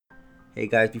Hey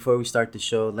guys, before we start the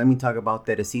show, let me talk about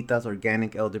Teresita's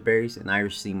organic elderberries and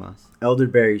Irish sea moss.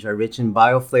 Elderberries are rich in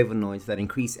bioflavonoids that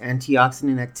increase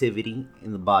antioxidant activity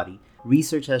in the body.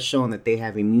 Research has shown that they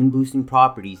have immune boosting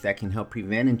properties that can help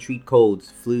prevent and treat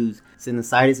colds, flus,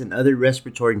 sinusitis, and other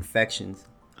respiratory infections.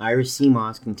 Irish sea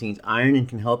moss contains iron and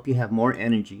can help you have more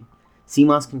energy. Sea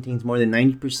moss contains more than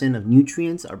 90% of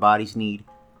nutrients our bodies need.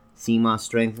 Sea moss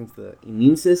strengthens the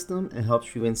immune system and helps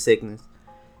prevent sickness.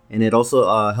 And it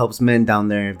also helps men down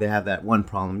there if they have that one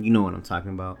problem. You know what I'm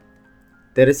talking about.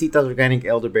 Teresita's organic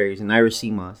elderberries and Irish sea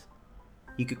moss.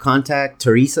 You could contact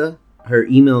Teresa. Her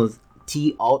email is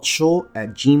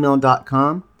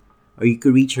taltshow@gmail.com. Or you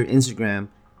could reach her Instagram,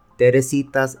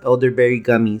 Teresita's Elderberry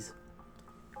Gummies.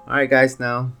 Alright guys,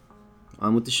 now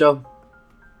on with the show.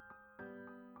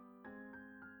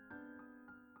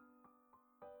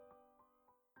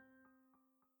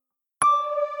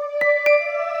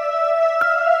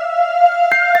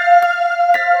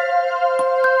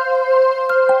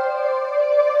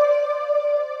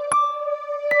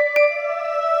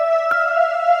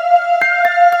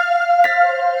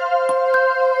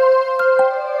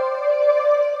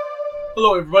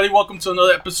 Hello everybody, welcome to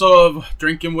another episode of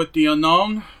Drinking with the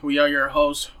Unknown. We are your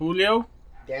hosts, Julio.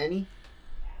 Danny?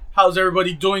 How's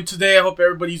everybody doing today? I hope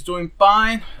everybody's doing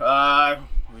fine. We're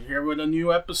here with a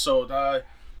new episode.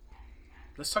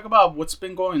 Let's talk about what's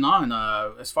been going on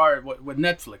as far as with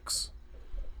Netflix.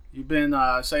 You've been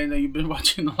saying that you've been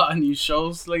watching a lot of new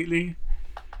shows lately.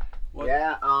 What?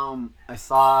 Yeah, I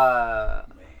saw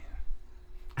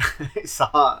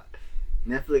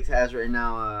Netflix has right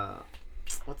now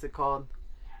what's it called?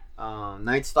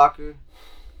 Night Stalker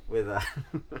with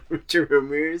Richard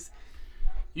Ramirez.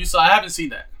 You saw? I haven't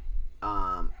seen that.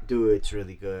 Dude, it's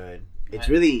really good. It's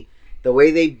really the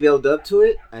way they build up to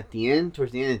it at the end.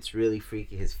 Towards the end, it's really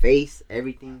freaky. His face,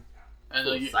 everything.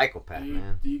 And psychopath,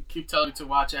 man. You keep telling me to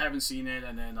watch. I haven't seen it,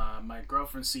 and then my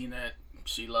girlfriend's seen it.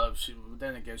 She loves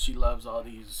all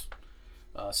these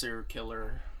serial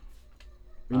killer.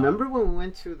 Remember when we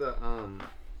went to the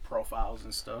profiles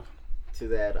and stuff? To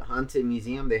that haunted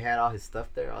museum, they had all his stuff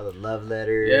there, all the love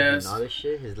letters and all this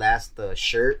shit. His last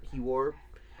shirt he wore.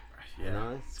 Yeah, you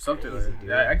know, something crazy, like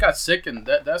that. I got sick, and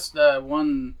that's the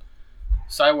one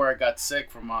side where I got sick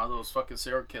from all those fucking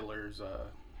serial killers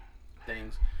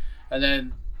things. And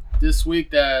then this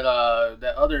week that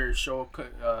other show,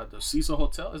 the Cecil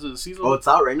Hotel. Is it the Cecil? Oh, it's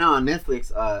out right now on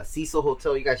Netflix. Cecil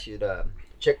Hotel. You guys should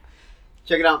check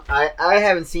it out. I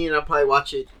haven't seen it. I'll probably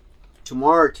watch it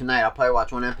tomorrow or tonight. I'll probably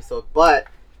watch one episode. But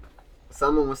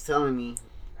someone was telling me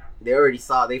they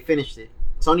finished it.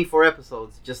 It's only 4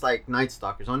 episodes, just like Night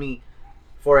Stalkers. Only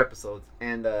 4 episodes.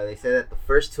 And they said that the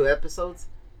first 2 episodes,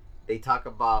 they talk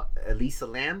about Elisa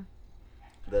Lam.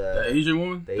 The Asian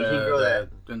woman? The Asian girl that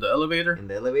in the elevator? In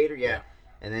the elevator, yeah.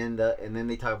 And then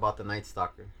they talk about the Night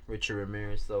Stalker, Richard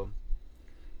Ramirez. So,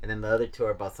 and then the other 2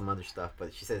 are about some other stuff.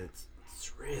 But she says it's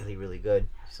really, really good.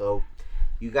 So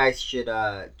you guys should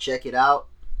check it out.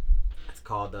 It's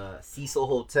called Cecil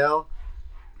Hotel,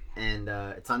 and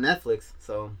it's on Netflix.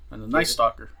 So and the Night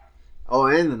Stalker. Oh,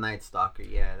 and the Night Stalker.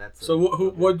 Yeah, that's. So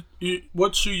what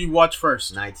should you watch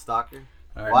first? Night Stalker.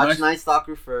 Right, watch Night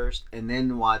Stalker first, and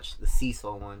then watch the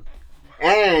Cecil one,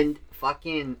 and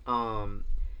fucking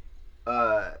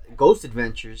Ghost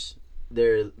Adventures.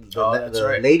 The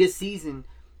right. latest season.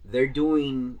 They're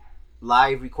doing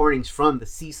live recordings from the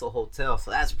Cecil Hotel,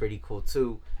 so that's pretty cool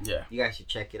too. Yeah, you guys should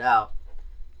check it out.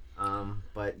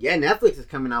 But yeah, Netflix is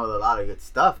coming out with a lot of good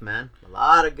stuff, man. A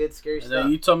lot of good scary stuff.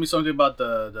 You told me something about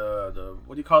the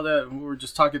what do you call that? We were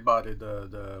just talking about it.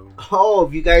 Oh,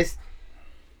 if you guys,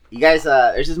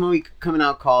 there's this movie coming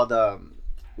out called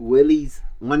Willy's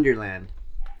Wonderland.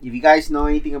 If you guys know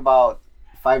anything about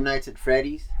Five Nights at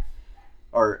Freddy's,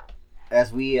 or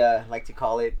as we like to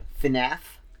call it,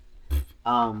 FNAF.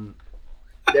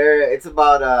 It's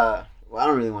about I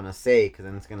don't really want to say because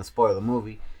then it's gonna spoil the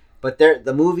movie. But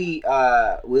the movie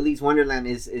Willy's Wonderland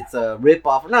it's a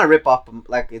ripoff, not a ripoff, but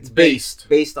like it's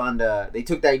based on they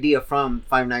took the idea from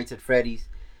Five Nights at Freddy's.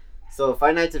 So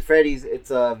Five Nights at Freddy's, it's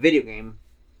a video game.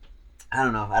 I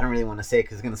don't know. I don't really want to say it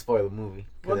because it's gonna spoil the movie.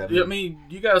 I mean,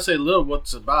 you gotta say a little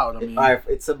what's about.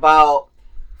 It's about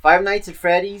Five Nights at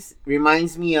Freddy's.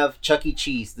 Reminds me of Chuck E.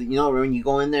 Cheese. You know when you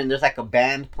go in there and there's like a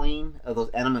band playing of those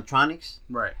animatronics.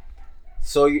 Right.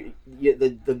 So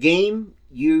the game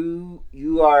you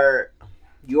are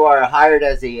hired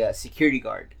as a security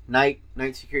guard, night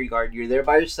security guard. You're there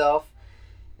by yourself,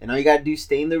 and all you gotta do is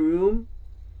stay in the room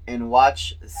and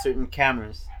watch certain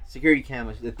security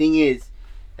cameras. The thing is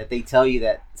that they tell you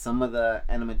that some of the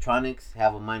animatronics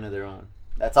have a mind of their own.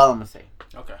 That's all I'm gonna say.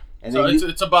 Okay. And so then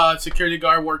it's about a security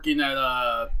guard working at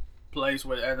plays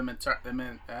with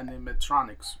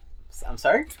animatronics. I'm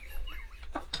sorry.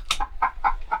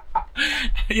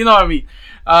 You know what I mean.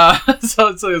 So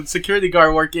it's a security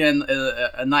guard working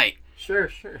a night. Sure.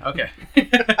 Okay.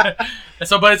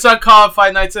 So, but it's not called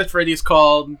Five Nights at Freddy's.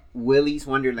 Called Willy's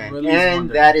Wonderland, Willy's and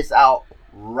Wonderland. that is out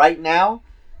right now.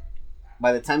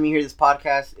 By the time you hear this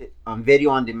podcast, on video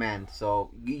on demand. So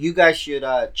you guys should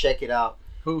check it out.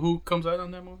 Who comes out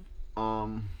on that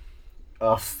movie?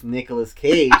 Nicolas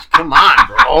Cage. Come on,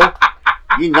 bro.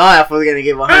 You know that fool's gonna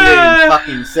give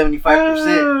 175%.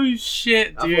 Oh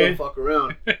shit, That dude! fool fuck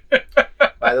around.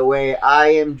 By the way, I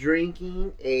am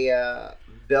drinking a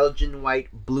Belgian White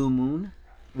Blue Moon,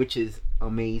 which is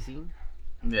amazing.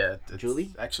 Yeah,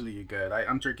 Julie? Actually, you're good.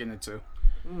 I'm drinking it too.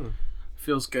 Mm.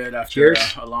 Feels good after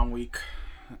Cheers. a long week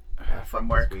from Fuck this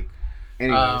work. week.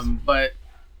 Anyways, But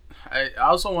I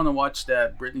also want to watch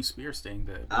that Britney Spears thing.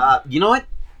 you know what?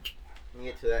 Let me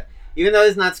get to that. Even though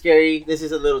it's not scary, this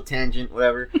is a little tangent,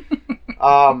 whatever.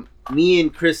 Me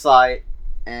and Chris saw it,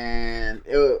 and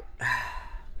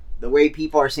the way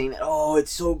people are saying that, oh,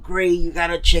 it's so great, you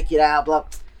gotta check it out, blah.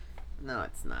 No,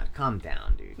 it's not. Calm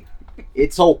down, dude.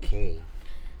 It's okay.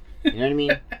 You know what I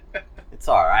mean? It's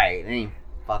alright. It ain't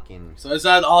fucking... So is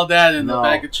that all that in the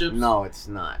bag of chips? No, it's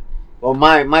not. Well,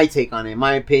 my take on it,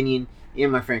 my opinion,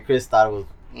 even my friend Chris thought it was,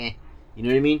 You know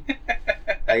what I mean?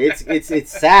 Like,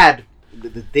 it's sad.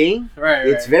 The thing, Right.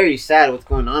 It's very sad what's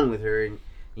going on with her, and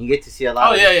you get to see a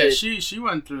lot. Oh of yeah. shit. She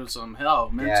went through some hell,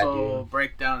 mental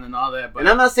breakdown, and all that. But And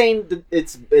I'm not saying that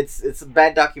it's a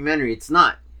bad documentary. It's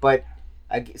not. But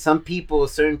certain people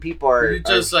are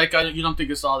just like you don't think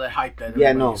it's all that hype that.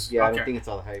 Yeah, no. everybody's- Yeah, I okay. don't think it's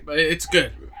all the hype. But it's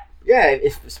good. Yeah,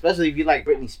 especially if you like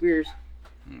Britney Spears,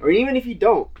 or even if you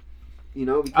don't, you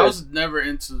know. Because I was never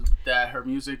into her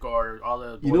music or all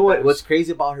the. You know what's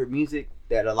crazy about her music?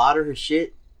 That a lot of her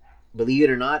shit, believe it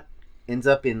or not, ends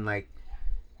up in like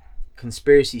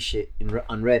conspiracy shit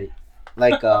on Reddit.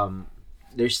 Like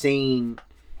they're saying,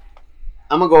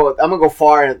 I'm gonna go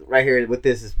far right here with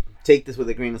this. Take this with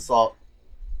a grain of salt.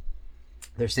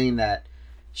 They're saying that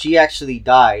she actually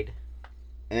died,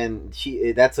 and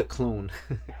that's a clone.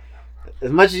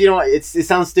 As much as you know, it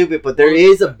sounds stupid, but there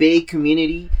is a big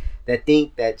community that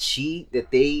think that's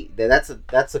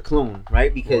a clone,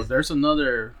 right? Because there's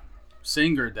another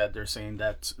singer that they're saying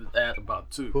that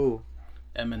about too. Who?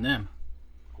 Eminem.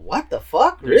 What the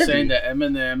fuck? They're saying that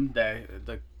Eminem,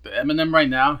 the Eminem right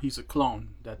now, he's a clone.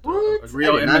 That the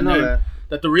real I did not know Eminem,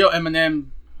 that. the real Eminem,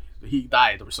 he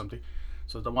died or something.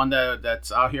 So the one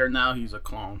that's out here now, he's a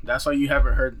clone. That's why you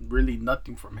haven't heard really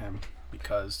nothing from him,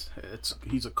 because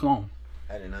he's a clone.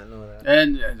 I did not know that.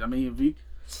 And I mean,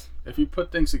 if you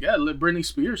put things together, Britney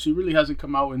Spears, she really hasn't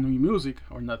come out with new music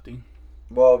or nothing.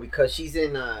 Well, because she's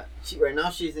in right now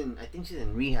she's in, I think she's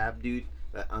in rehab, dude.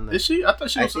 Is she? I thought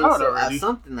she was out already.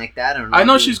 Something like that. I don't know. I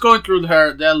know dude. she's going through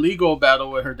that legal battle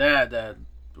with her dad, that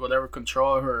whatever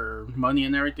control her money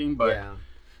and everything. But yeah,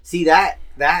 see that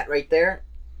right there.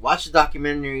 Watch the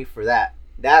documentary for that.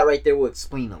 That right there will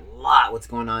explain a lot what's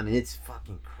going on, and it's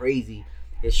fucking crazy.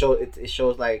 It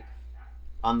shows like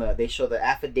they show the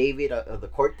affidavit of the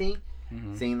court thing,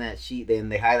 saying that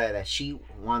they highlight that she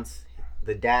wants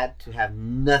the dad to have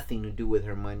nothing to do with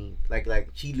her money. Like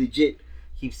she legit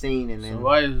keeps saying, and then so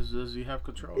why does he have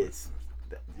control?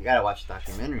 You gotta watch the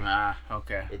documentary.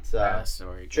 Okay. It's that's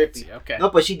where it trippy. gets you. Okay. No,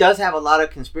 but she does have a lot of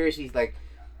conspiracies. Like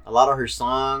a lot of her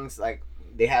songs, like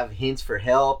they have hints for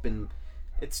help, and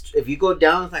it's if you go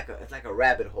down, it's like a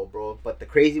rabbit hole, bro. But the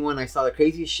crazy one I saw, the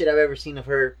craziest shit I've ever seen of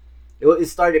her, it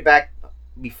started back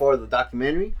before the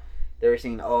documentary. They were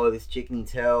saying, "Oh, this chick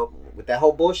needs help with that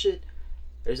whole bullshit."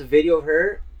 There's a video of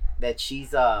her that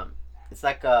she's it's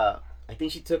like I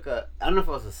think she took I don't know if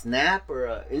it was a snap or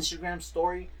a Instagram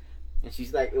story, and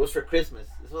she's like, it was for Christmas.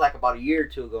 This was like about a year or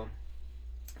two ago.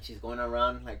 She's going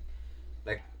around like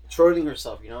trolling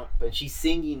herself, you know, but she's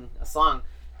singing a song.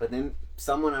 But then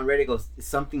someone on Reddit goes,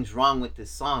 something's wrong with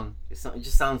this song. It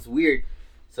just sounds weird.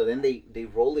 So then they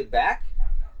roll it back,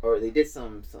 or they did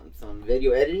some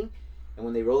video editing, and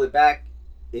when they roll it back,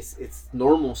 it's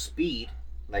normal speed.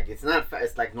 Like it's not fast.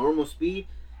 It's like normal speed,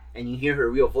 and you hear her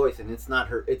real voice, and it's not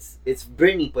her. It's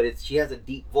Britney, but she has a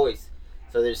deep voice.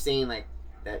 So they're saying like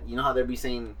that. You know how they'll be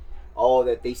saying, oh,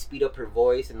 that they speed up her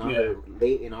voice, and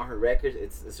in all her records,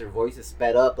 it's her voice is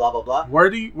sped up, blah blah blah. Where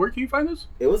can you find this?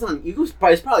 It was on. It's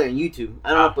probably on YouTube.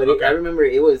 I don't know, but okay. I remember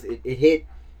it hit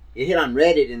on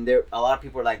Reddit, and there a lot of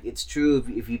people are like, it's true.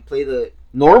 If you play the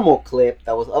normal clip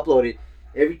that was uploaded,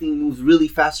 everything moves really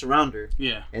fast around her.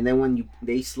 Yeah. And then when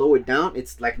they slow it down,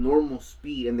 it's like normal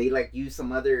speed, and they like use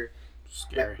some other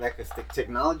like a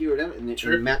technology or whatever, and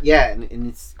and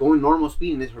it's going normal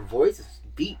speed, and her voice is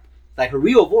deep. like her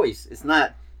real voice. It's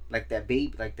not like that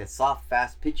baby, like that soft,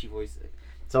 fast, pitchy voice.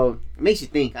 So it makes you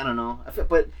think. I don't know.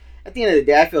 But at the end of the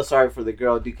day, I feel sorry for the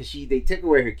girl, dude, because they took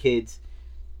away her kids.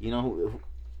 You know,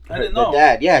 I didn't know. The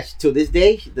dad. Yeah, to this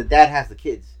day, the dad has the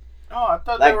kids. Oh, I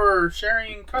thought they were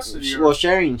sharing custody. Well,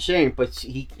 sharing, but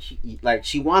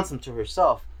she wants him to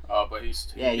herself. Oh, but he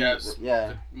has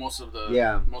most of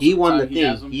the he won the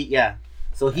thing.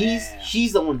 So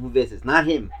she's the one who visits, not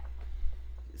him.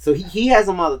 So he has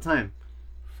them all the time.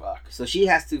 Fuck. So she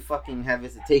has to fucking have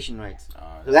visitation rights.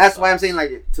 So that's why I'm saying,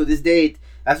 like, to this day,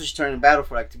 that's what she's trying to battle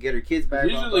for, like, to get her kids back.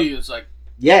 Usually it's like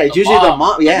it's usually the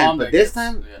mom. Yeah, but this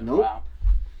time, nope. Wow.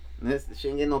 She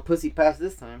ain't getting no pussy pass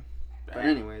this time. Damn. But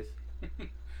anyways,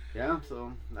 yeah.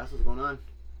 So that's what's going on.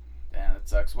 Damn, that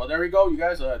sucks. Well, there we go, you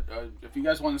guys. If you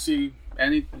guys want to see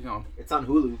any, it's on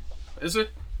Hulu. Is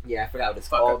it? Yeah, I forgot what it's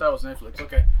Fuck, called. I thought it was Netflix.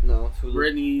 Okay. No, it's Hulu.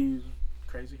 Britney's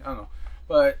crazy. I don't know,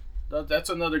 but that's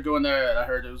another good one that I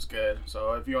heard it was good.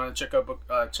 So if you want to check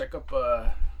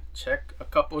a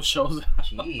couple of shows.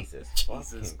 Jesus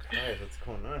Christ, what's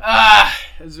going on?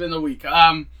 It's been a week.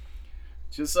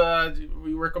 Just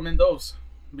we recommend those.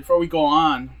 Before we go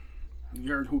on,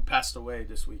 you heard who passed away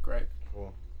this week, right?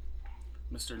 Cool.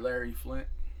 Mr. Larry Flint.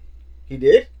 He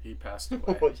did? He passed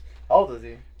away. How old is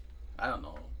he? I don't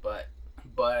know, but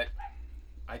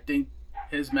I think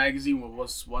his magazine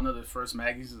was one of the first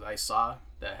magazines I saw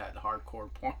that had hardcore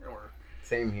porn. Or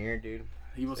same here, dude.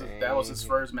 That was his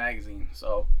first magazine.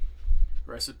 So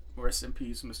rest in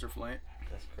peace, Mr. Flint.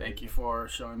 Thank you for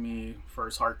showing me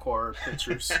first hardcore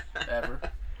pictures ever.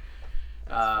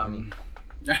 All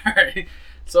right.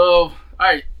 So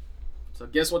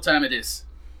guess what time it is?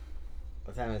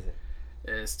 What time is it?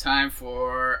 It's time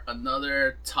for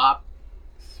another top.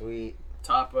 Sweet.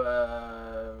 Top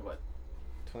what?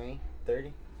 20,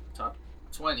 30? Top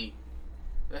 20.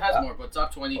 It has more, but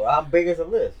top 20. Well, how big is the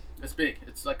list? It's big.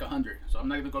 It's like 100. So I'm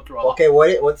not gonna go through all. Okay,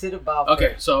 what's it about?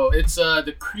 Okay, so it's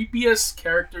the creepiest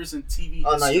characters in TV.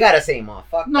 Oh no, you gotta say them all.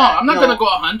 Fuck no, that. I'm not gonna go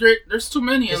 100. There's too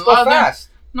many. Just go fast.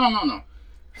 No.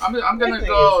 I'm gonna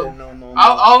go. No.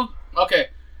 I'll okay.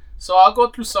 So I'll go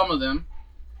through some of them,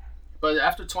 but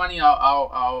after 20,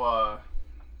 I'll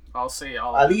say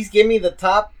all. At least give me the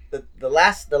top, the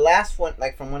last one,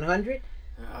 like from 100.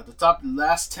 The top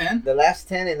last 10. The last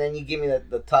 10, and then you give me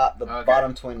the top,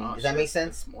 bottom 20. Does that make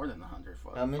sense? It's more than 100.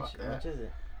 How much is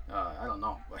it? I don't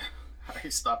know, but I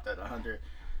stopped at 100.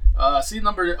 See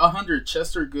number 100,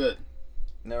 Chester Good.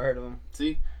 Never heard of him.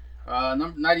 See,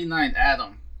 number 99,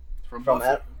 Adam from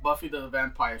Buffy the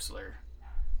Vampire Slayer.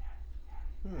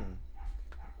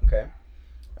 Okay.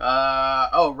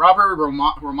 Robert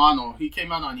Romano. He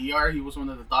came out on ER. He was one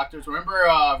of the doctors. Remember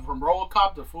from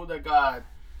RoboCop, the fool that got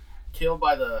killed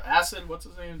by the acid? What's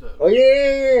his name?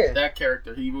 Yeah. That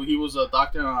character. He was a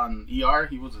doctor on ER.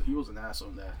 He was an asshole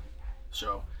in that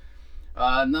show.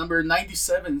 Number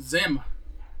 97, Zim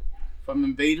from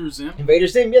Invader Zim. Invader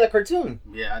Zim, yeah, the cartoon.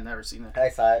 Yeah, I never seen it. I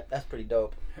saw it. That's pretty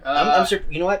dope. I'm sure.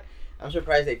 You know what? I'm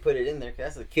surprised they put it in there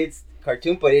because that's a kids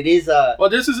cartoon, but it is. Well,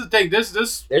 this is the thing.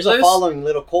 There's a following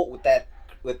little cult with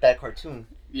that cartoon.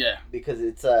 Yeah. Because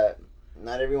it's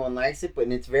not everyone likes it, but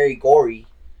it's very gory.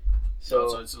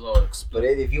 So it's a little but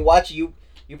if you watch it, you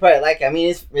probably like it. I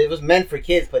mean, it was meant for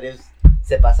kids, but it was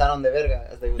se pasaron de verga,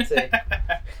 as they would say.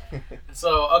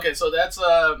 So that's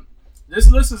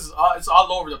this list is it's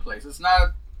all over the place. It's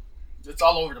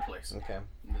all over the place. Okay.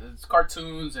 It's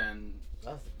cartoons and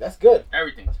that's good.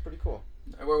 Everything. That's pretty cool.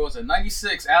 Where was it?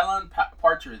 96, Alan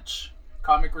Partridge,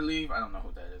 Comic Relief. I don't know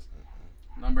who that is.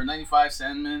 Number 95,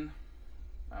 Sandman.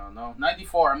 I don't know.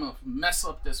 94. I'm gonna mess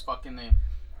up this fucking name.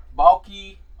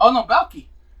 Balky. Oh no, Balky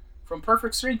from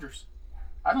Perfect Strangers.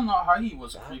 I don't know how he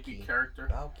was a creepy character.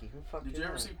 Balky. Who fuck Did you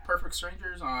ever see Perfect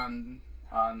Strangers on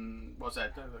what's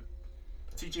that? The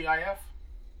TGIF?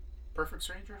 Perfect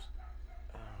Strangers?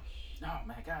 No,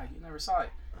 my God, you never saw it.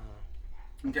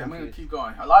 Okay, I'm gonna keep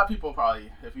going. A lot of people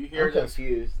probably, if you hear this,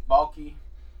 confused. Balky.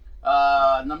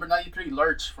 Number 93,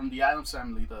 Lurch from the Addams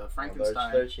Family, the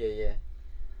Frankenstein. Lurch, yeah.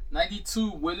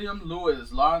 92, William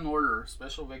Lewis, Law and Order,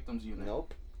 Special Victims Unit.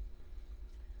 Nope.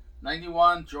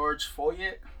 91, George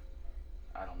Foyet.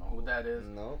 I don't know who that is.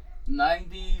 Nope.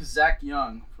 90, Zach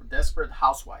Young for Desperate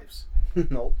Housewives.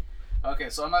 Nope. Okay,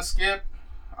 so I'm gonna skip.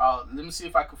 Let me see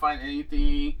if I can find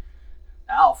anything.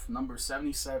 Alf, number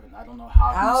 77. I don't know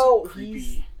how he's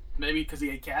creepy. Maybe because he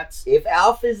ate cats. If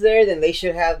Alf is there, then they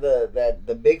should have the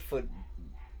Bigfoot.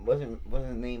 Wasn't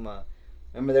his name?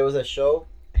 Remember there was a show,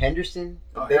 Henderson.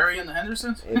 Harry and the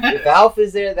Hendersons. If Alf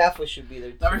is there, that one should be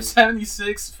there too. Number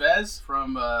 76, Fez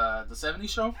from the 70s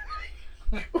Show.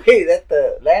 Wait, is that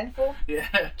the landfall? Yeah.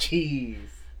 Jeez.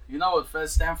 You know what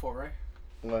Fez stand for, right?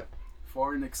 What?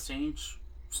 foreign exchange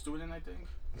student, I think.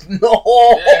 No.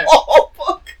 Yeah.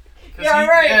 Fuck. Yeah,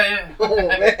 right. Yeah. Oh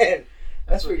man,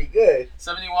 that's pretty good.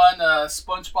 71.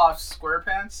 SpongeBob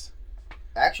SquarePants.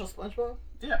 Actual SpongeBob?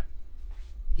 Yeah.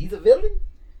 He's a villain?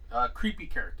 Creepy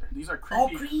character. These are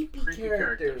creepy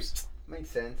characters. Makes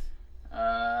sense.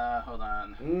 Hold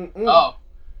on. Mm-mm. Oh.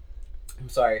 I'm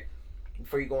sorry.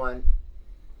 Before you go on,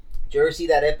 did you ever see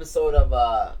that episode of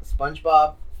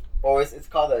SpongeBob? Or it's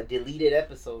called a deleted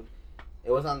episode. It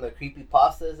was on the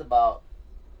Creepypastas about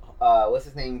what's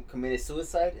his name committed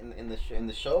suicide in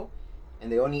the show,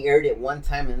 and they only aired it one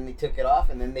time and then they took it off,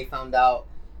 and then they found out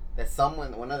that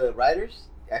one of the writers,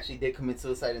 actually did commit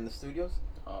suicide in the studios.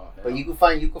 Oh, but you can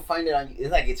find it on.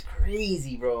 It's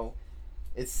crazy, bro.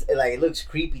 It's like, it looks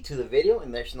creepy to the video,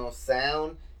 and there's no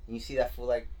sound. And you see that fool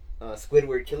like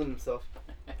Squidward killing himself.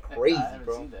 Crazy, I haven't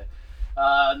bro. seen that.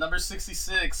 Number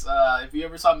 66. If you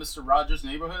ever saw Mr. Rogers'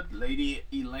 Neighborhood, Lady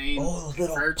Elaine Oh, those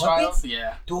little Fairchild. puppets?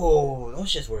 Yeah. Dude, those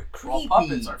shits were creepy. Well,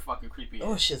 puppets are fucking creepy.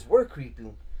 Those shits were creepy.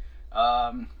 Okay,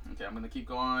 I'm gonna keep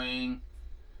going.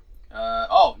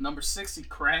 Number 60,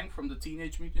 Krang from the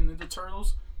Teenage Mutant Ninja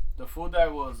Turtles. The food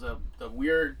that was the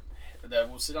weird that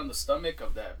will sit on the stomach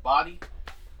of that body.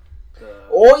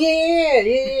 Oh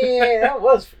yeah. That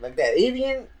was like that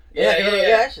alien. Yeah.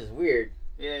 That's just weird.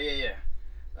 Yeah.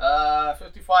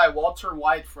 55, Walter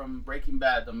White from Breaking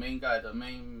Bad, the main guy, Oh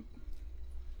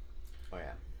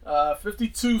yeah.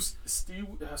 52,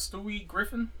 Stewie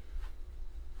Griffin.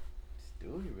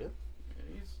 Stewie, really? Yeah,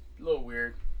 he's a little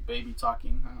weird. Baby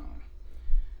talking. I don't know.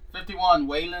 51,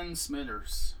 Waylon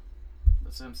Smithers,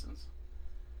 The Simpsons.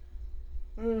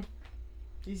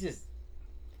 He's just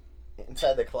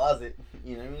inside the closet.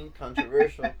 You know what I mean?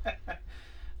 Controversial.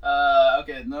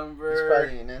 Okay, He's number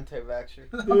probably an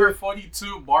anti-vaxxer. number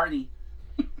 42, Barney.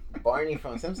 Barney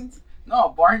from Simpsons? No,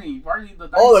 Barney the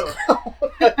dinosaur. Oh,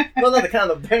 no, not the kind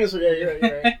of dinosaur. Yeah, you're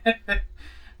right.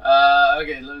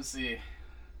 Okay, let's see.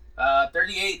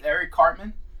 38, Eric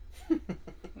Cartman.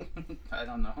 I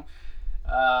don't know.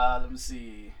 Let me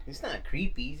see. He's not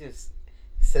creepy. He just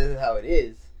says it how it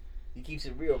is. He keeps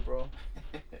it real, bro.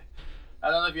 I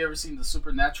don't know if you ever seen The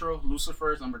Supernatural.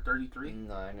 Lucifer is number 33.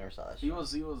 No, I never saw that. He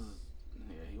was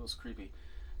creepy.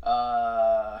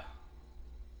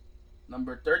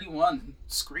 Number 31,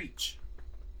 Screech.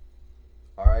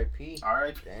 R.I.P.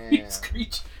 R.I.P. Damn.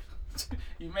 Screech.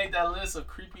 You made that list of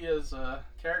creepy as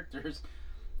characters.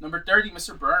 Number 30,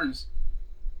 Mr. Burns.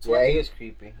 Yeah, he was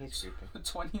creepy. He's creepy.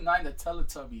 29, the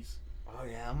Teletubbies. Oh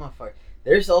yeah, I'm on fire.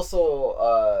 There's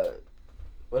also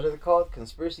what are they called?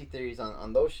 Conspiracy theories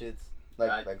on those shits.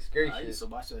 Like scary I shit. used to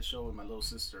watch that show with my little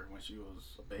sister when she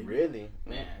was a baby. Really?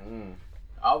 Man. Mm-hmm.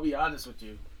 I'll be honest with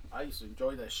you. I used to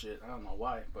enjoy that shit. I don't know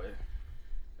why, but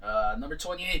number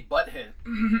 28, Butthead.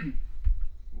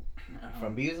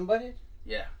 From Beavis and Butthead?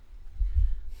 Yeah.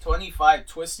 25,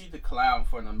 Twisty the Clown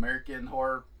for an American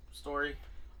Horror Story.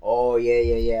 Oh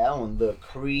yeah. That one look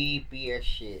creepy as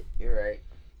shit. You're right.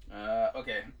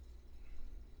 Okay.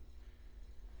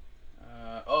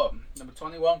 Number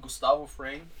 21, Gustavo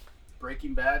Fring,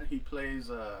 Breaking Bad. He plays.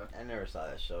 I never saw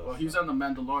that show. Well, he's on The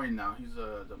Mandalorian now. He's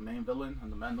the main villain on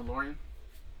The Mandalorian.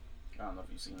 I don't know if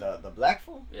you've seen that. The black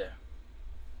fool? Yeah.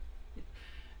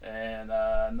 And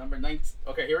number 19.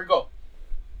 Okay, here we go.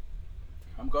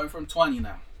 I'm going from 20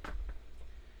 now.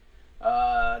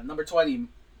 Number 20.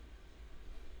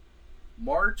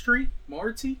 Morty?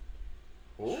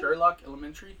 Ooh. Sherlock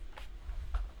Elementary.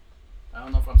 I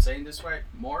don't know if I'm saying this right.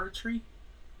 Morty?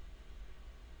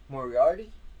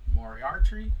 Moriarty.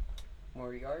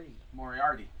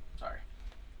 Sorry.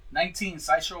 19,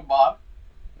 Sideshow Bob.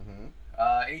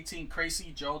 Mm-hmm. 18,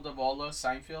 Crazy Joe Davola,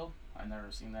 Seinfeld. I've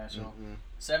never seen that show. Mm-hmm.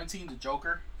 17, The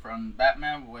Joker from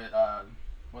Batman with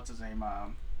what's his name?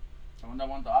 The one that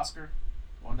won the Oscar,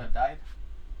 the one that died.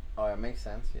 Oh, it makes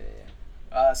sense.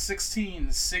 Yeah.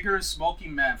 16, Sigurd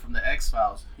Smoking Man from the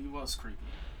X-Files. He was creepy.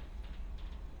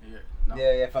 Yeah. No.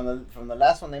 Yeah. From the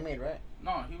last one they made, right?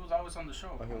 No, he was always on the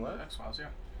show. Oh, he on was? The X-Files, yeah.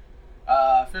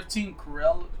 15,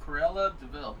 Cruella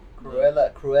DeVille.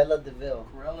 Cruella DeVille.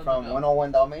 From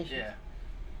 101 Dalmatians. Yeah.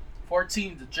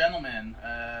 14, The Gentleman.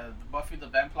 Buffy the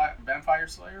Vampire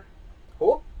Slayer.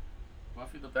 Who?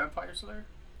 Buffy the Vampire Slayer.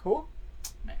 Who?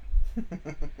 Man.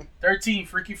 13,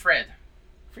 Freaky Fred.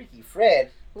 Freaky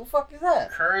Fred? Who the fuck is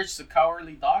that? Courage the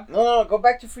Cowardly Dog. No, go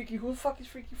back to Freaky. Who the fuck is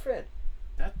Freaky Fred?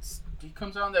 He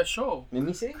comes on that show. Let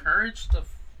me see. Courage the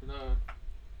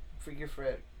Freaky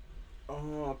Fred.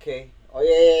 Oh, okay. Oh,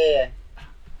 yeah.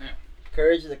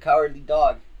 Courage the Cowardly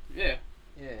Dog. Yeah.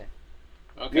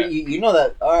 Okay. You know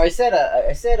that? I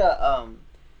said on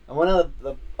one of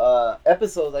the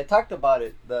episodes I talked about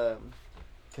it.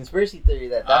 Conspiracy theory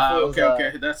that fool was,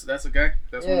 okay. That's a guy.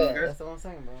 That's one of the guys. That's the one I'm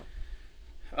talking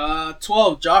about.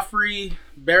 12. Joffrey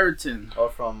Barrington. Or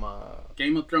from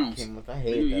Game of Thrones. I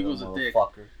hate that he was a dick.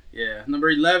 Fucker. Yeah. Number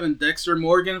 11. Dexter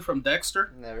Morgan from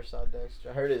Dexter. Never saw Dexter.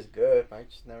 I heard it's good, but I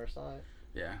just never saw it.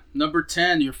 Yeah. Number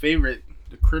 10. Your favorite,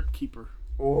 the Crypt Keeper.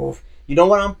 Oof. You know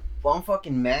what? I'm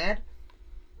fucking mad.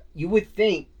 You would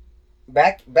think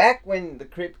back when the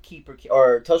Crypt Keeper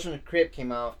or Tales from the Crypt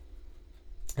came out.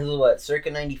 This was what,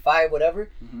 circa 95, whatever.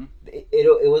 Mm-hmm.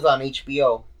 It was on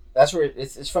HBO. That's where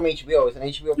it's from HBO. It's an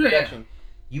HBO production. Yeah.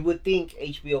 You would think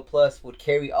HBO Plus would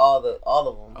carry all of them.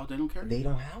 Oh, they don't carry. They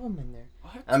don't have them in there.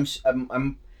 What?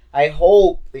 I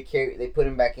hope they put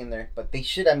him back in there, but they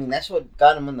should. I mean, that's what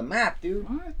got him on the map, dude.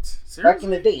 What? Seriously? Back in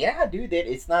the day, yeah, dude.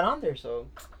 It's not on there, so.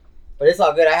 But it's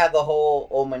all good. I have the whole.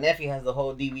 Oh, my nephew has the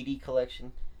whole DVD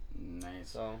collection.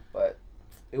 Nice. So, but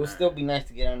it would still be nice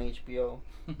to get on HBO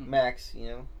Max, you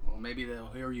know. Well, maybe they'll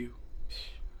hear you.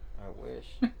 I wish.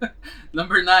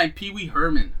 Number 9, Pee Wee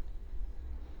Herman.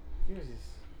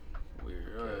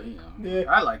 Weird, Yeah.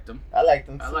 I liked him. I liked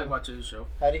him too. I like watching the show.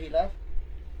 How did he laugh?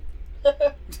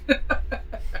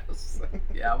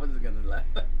 Yeah, I wasn't gonna laugh.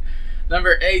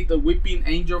 Number 8, the Whipping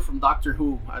Angel from Doctor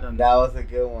Who. I don't know. That was a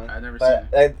good one. I never seen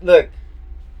it. Look.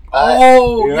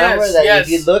 Oh, remember yes, that yes.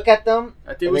 If you look at them,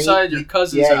 I think we saw it at your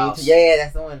cousin's house. Yeah,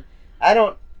 that's the one. I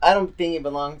don't think it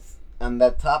belongs on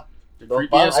that top. The Those creepiest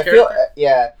bottom.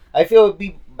 character? I feel it'd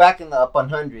be back in the up on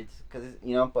hundreds because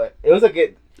but it was a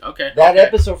good. Okay. That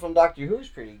episode from Doctor Who is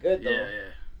pretty good though.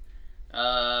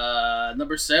 Yeah.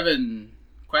 Number 7,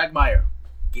 Quagmire.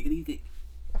 Giggity.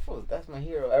 That's my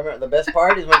hero. I remember the best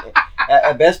part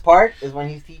is when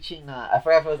he's teaching. I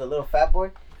forgot if it was a little fat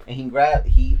boy, and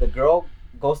the girl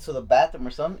goes to the bathroom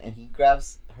or something, and he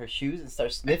grabs her shoes and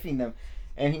starts sniffing them,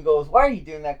 and he goes, "Why are you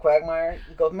doing that, Quagmire?"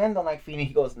 He goes, "Men don't like feet." And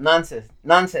he goes, "Nonsense.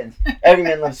 Every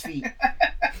man loves feet."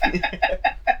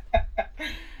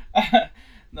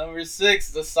 Number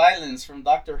 6, The Silence from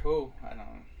Doctor Who. I don't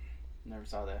know. Never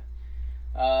saw that.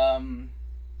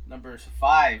 Number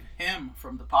 5, Him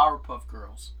from the Powerpuff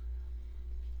Girls.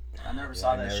 I never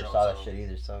saw that show. I never saw that shit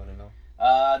either, so I don't know.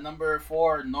 Number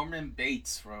 4, Norman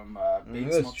Bates from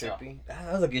Bates was Motel. trippy.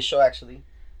 That was a good show, actually.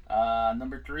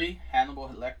 Number 3, Hannibal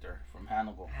Lecter from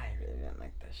Hannibal. I really didn't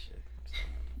like that shit.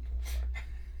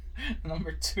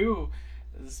 Number 2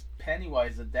 is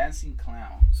Pennywise, the dancing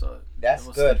clown. So that's it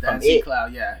was good. The dancing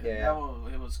clown, yeah.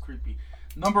 It was creepy.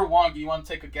 Number 1, do you want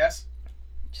to take a guess?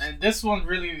 And this one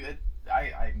really,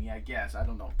 I guess, I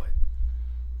don't know, but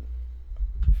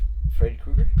Freddy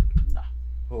Krueger? No.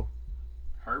 Who?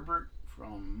 Herbert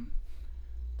from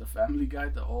The Family Guy,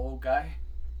 the old guy,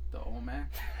 the old man.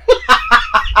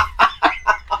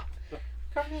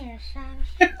 Come here, son.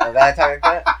 Oh, that talk like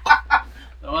that?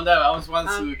 The one that I was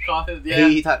once to call his, yeah.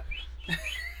 He talk.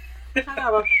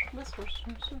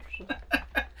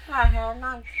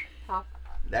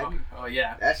 Oh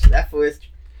yeah. That fool is.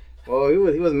 Well,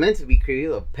 he was meant to be creepy. He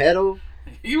was a pedo.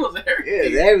 He was everything. He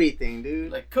was everything,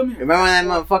 dude. Like, come here. Remember when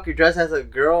that motherfucker dressed as a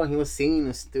girl and he was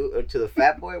singing to the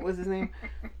fat boy? What's his name?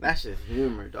 That's just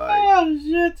humor, dog. Oh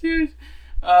shit, dude.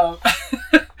 Well,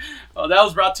 that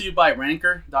was brought to you by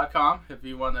Ranker.com. If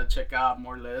you want to check out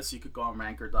more lists, you could go on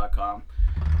Ranker.com.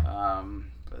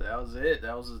 But that was it.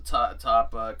 That was the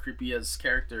top creepiest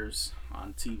characters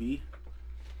on TV.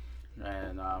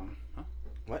 And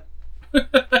what?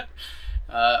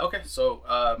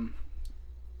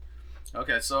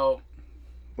 Okay, so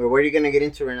where are you gonna get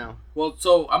into right now? Well,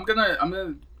 so I'm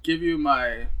gonna give you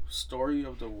my story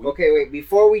of the week. Okay, wait.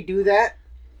 Before we do that,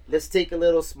 let's take a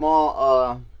little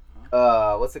small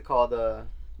what's it called?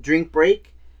 Drink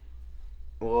break.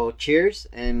 Well, cheers,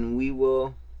 and we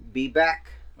will be back.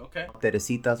 Okay.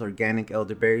 Teresitas organic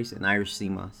elderberries and Irish sea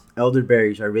moss.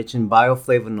 Elderberries are rich in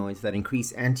bioflavonoids that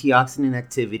increase antioxidant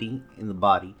activity in the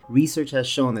body. Research has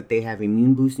shown that they have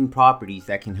immune-boosting properties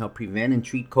that can help prevent and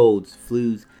treat colds,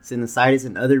 flus, sinusitis,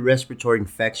 and other respiratory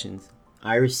infections.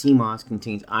 Irish sea moss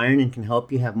contains iron and can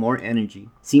help you have more energy.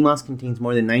 Sea moss contains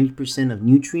more than 90% of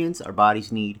nutrients our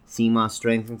bodies need. Sea moss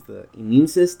strengthens the immune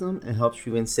system and helps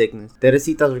prevent sickness.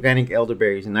 Teresitas organic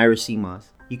elderberries and Irish sea moss.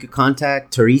 You could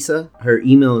contact Teresa. Her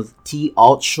email is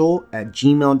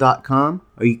taltshow@gmail.com,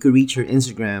 or you could reach her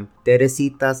Instagram,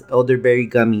 Teresitas Elderberry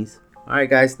Gummies. Alright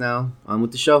guys, now on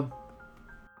with the show.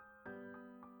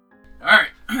 Alright.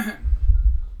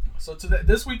 So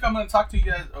this week I'm going to talk to you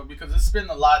guys because it's been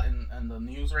a lot in the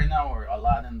news right now, or a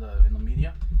lot in the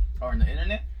media or in the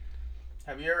internet.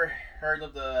 Have you ever heard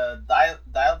of the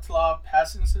Dyatlov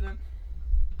Pass incident?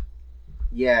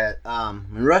 Yeah,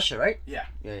 in Russia, right? Yeah.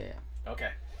 Yeah.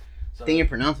 Okay. I think you're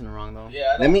pronouncing it wrong though.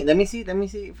 Yeah. Let me see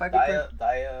if I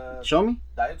can. Show me.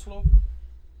 Dyatlov.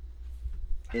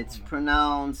 It's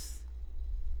pronounced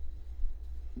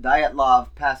Dyatlov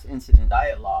Pass Incident.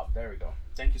 Dyatlov. There we go.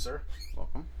 Thank you, sir.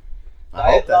 Welcome.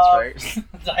 I hope that's right.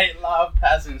 Dyatlov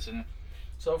Pass Incident.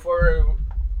 So for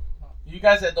you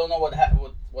guys that don't know what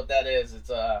that is, it's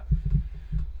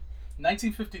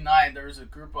 1959. There was a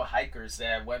group of hikers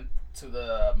that went to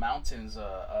the mountains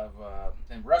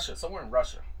in Russia, somewhere in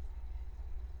Russia.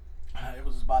 It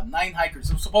was about 9 hikers.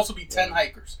 It was supposed to be 10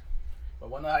 hikers, but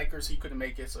one of the hikers he couldn't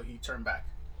make it, so he turned back.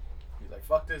 He's like,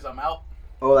 "Fuck this, I'm out."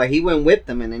 Oh, like he went with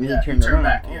them and then he turned around.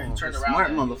 Back. Oh, yeah, he turned around.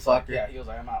 Smart motherfucker. He was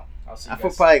like, "I'm out. I'll see you I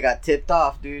guys." probably got tipped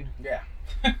off, dude. Yeah,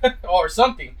 or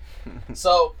something.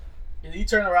 So he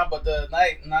turned around, but the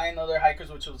 9 other hikers,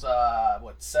 which was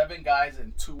 7 guys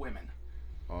and 2 women.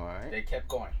 All right. They kept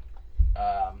going.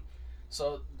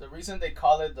 So the reason they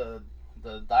call it the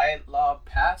Dyatlov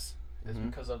Pass is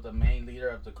because of the main leader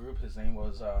of the group. His name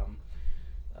was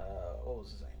what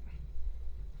was his name?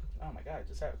 Oh my god, I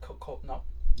just had nope.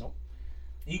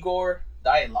 Igor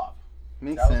Dyatlov.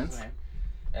 Makes sense. His name.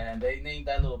 And they named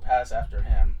that little pass after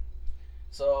him.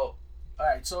 So, all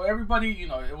right. So everybody,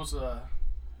 it was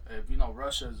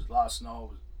Russia is a lot of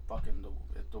snow. Fucking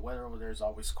the weather over there is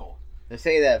always cold. They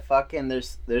say that fucking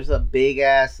there's a big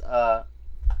ass I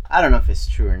don't know if it's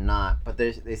true or not, but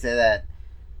they say that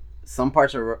some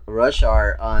parts of Russia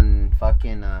are on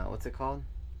fucking what's it called?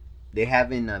 They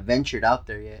haven't ventured out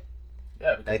there yet.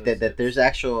 Yeah, like that there's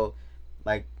actual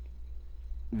like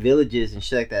villages and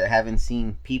shit like that haven't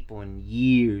seen people in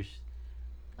years.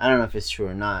 I don't know if it's true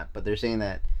or not, but they're saying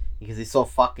that because it's so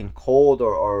fucking cold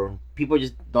or people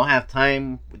just don't have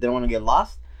time, they don't want to get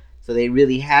lost, so they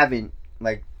really haven't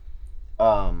like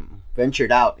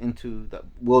ventured out into the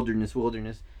wilderness.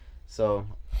 So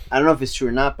I don't know if it's true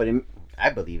or not, but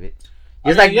I believe it.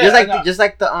 Just like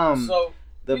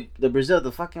the Brazil,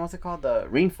 the fucking what's it called, the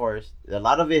rainforest. A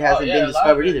lot of it hasn't been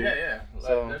discovered either. Yeah.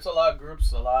 So there's a lot of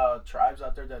groups, a lot of tribes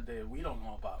out there that we don't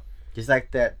know about. Just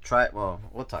like that tribe. Well,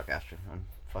 we'll talk after. I'm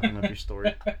fucking up your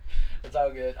story. It's all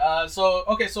good.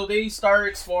 So they started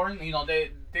exploring.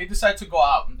 They decided to go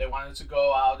out. They wanted to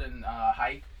go out and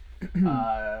hike.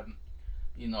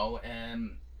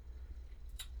 And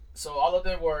so all of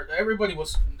them everybody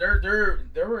was they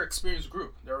were experienced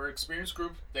group.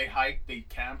 They hiked, they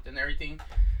camped and everything.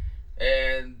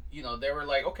 And they were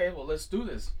like, okay, well, let's do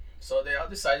this. So they all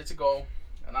decided to go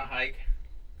on a hike.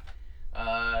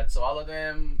 So all of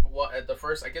them, the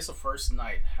first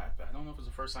night happened. I don't know if it was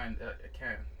the first night. I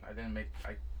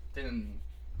didn't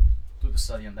do the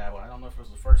study on that one. I don't know if it was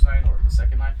the first night or the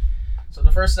second night. So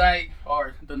the first night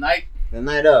or the night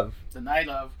of.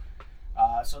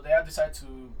 So they all decided to,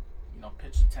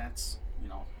 pitch the tents.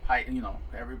 Hike.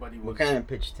 Everybody was. What kind of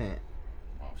pitch tent?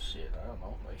 Oh shit! I don't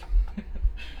know. Like,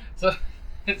 so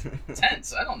it's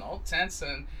tents. I don't know, tents,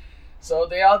 and so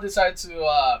they all decided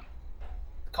to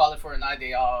call it for a night.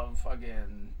 They all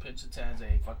fucking pitched the tents.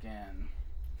 They fucking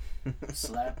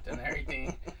slept and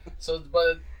everything. So,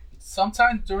 but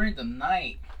sometime during the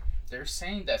night, they're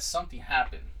saying that something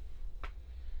happened.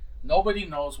 Nobody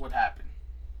knows what happened.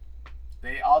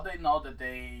 They know that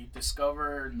they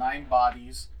discovered 9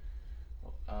 bodies.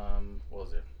 What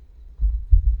was it?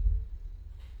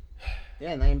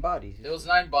 Yeah, 9 bodies. It was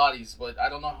 9 bodies, but I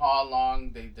don't know how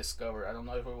long they discovered. I don't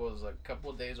know if it was a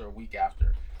couple of days or a week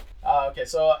after.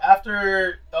 So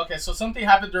something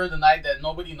happened during the night that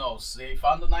nobody knows. They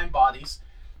found the 9 bodies.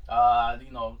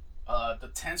 The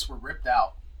tents were ripped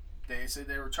out. They said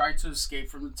they were trying to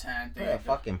escape from the tent. They're a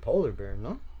fucking polar bear,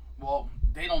 no? Well,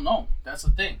 they don't know. That's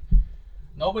the thing.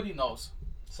 Nobody knows.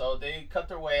 So they cut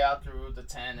their way out through the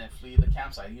tent and flee the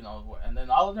campsite, and then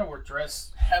all of them were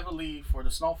dressed heavily for the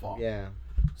snowfall. Yeah.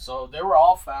 So they were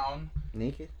all found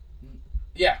naked?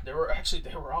 Yeah, they were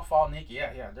all found naked.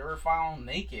 Yeah. They were found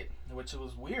naked, which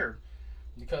was weird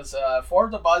because 4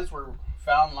 of the bodies were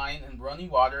found lying in running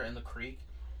water in the creek,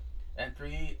 and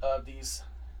 3 of these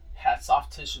had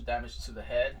soft tissue damage to the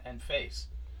head and face.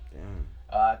 Damn.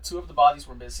 2 of the bodies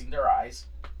were missing their eyes.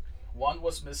 1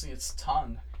 was missing its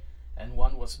tongue, and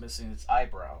 1 was missing its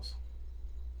eyebrows.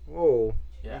 Whoa.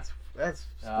 Yeah. That's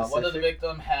one of the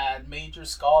victims had major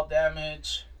skull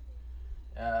damage.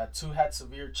 2 had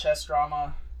severe chest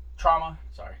trauma,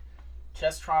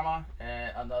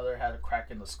 and another had a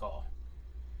crack in the skull.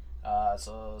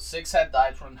 So 6 had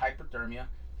died from hypothermia,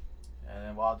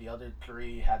 and while the other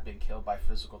 3 had been killed by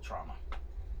physical trauma.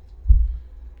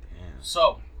 Damn.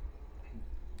 So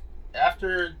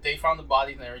after they found the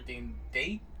bodies and everything,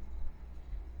 they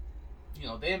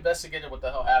investigated what the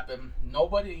hell happened.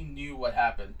 Nobody knew what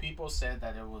happened. People said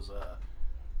that it was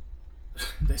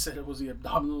they said it was the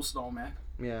Abominable Snowman.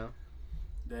 Yeah.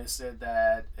 They said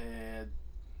that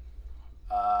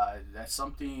that's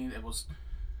something. It was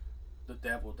the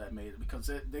devil that made it because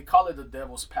they call it the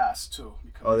Devil's Past too.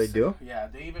 Because Oh, they do? Yeah,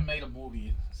 they even made a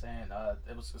movie saying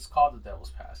it's called the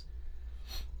Devil's Past.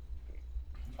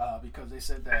 Because they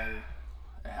said that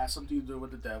it has something to do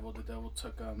with the devil. The devil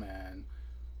took them and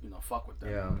fuck with them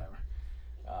Yeah. or whatever.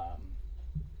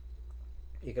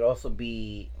 It could also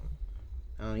be.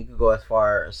 You could go as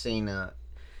far as saying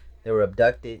they were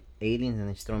abducted aliens and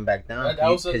they just thrown back down. That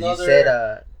was Because another. you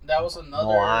said That was another.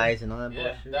 no eyes and all that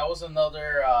Yeah, bullshit. that was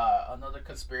another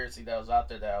conspiracy that was out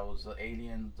there. That was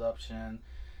alien abduction.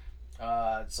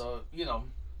 So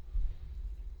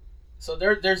so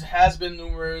there's has been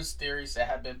numerous theories that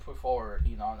have been put forward.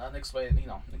 Unexplained.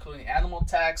 Including animal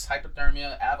attacks,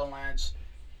 hypothermia, avalanche,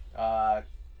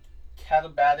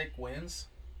 katabatic winds,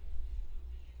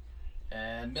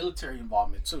 and military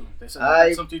involvement too. They said that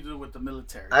had something to do with the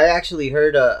military. I actually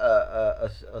heard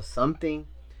a something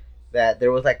that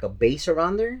there was like a base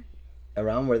around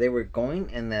where they were going,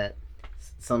 and that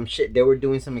some shit they were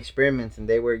doing some experiments, and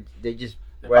they were at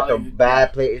the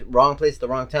bad place, wrong place, at the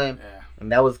wrong time,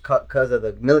 and that was because of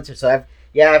the military. So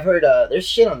I've heard there's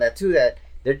shit on that too, that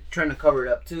they're trying to cover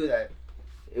it up too, that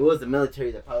it was the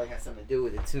military that probably had something to do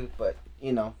with it too, but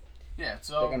yeah,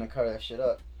 so they're gonna cover that shit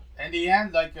up. In the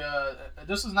end,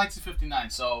 this is 1959,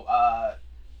 so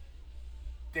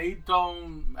they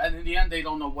don't, and in the end, they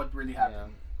don't know what really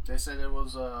happened. They said it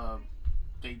was,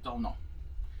 they don't know.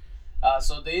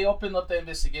 So they opened up the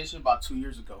investigation about 2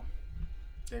 years ago.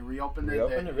 They reopened it.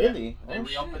 Really? They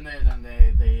reopened it, and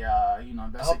they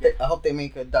investigated. I hope they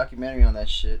make a documentary on that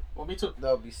shit. Well, me too.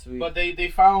 That would be sweet. But they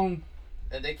found,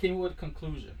 and they came with a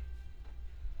conclusion.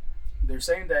 They're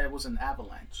saying that it was an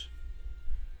avalanche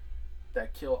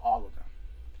that killed all of them.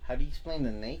 How do you explain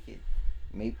the naked?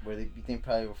 Maybe you think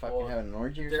probably were fucking having an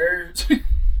orgy or something?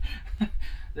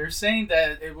 They're saying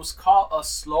that it was called a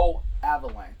slow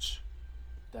avalanche.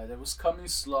 That it was coming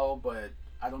slow, but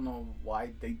I don't know why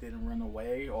they didn't run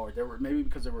away, or maybe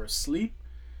because they were asleep.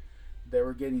 They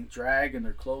were getting dragged and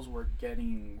their clothes were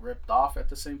getting ripped off at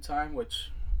the same time,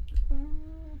 which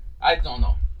I don't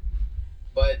know.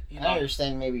 But I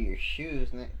understand maybe your shoes,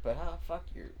 but how fuck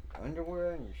your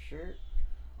underwear and your shirt?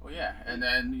 Well, yeah, and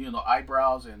then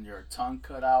eyebrows and your tongue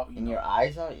cut out, and your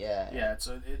eyes out, yeah. Yeah,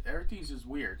 so everything's just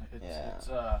weird. It's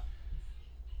I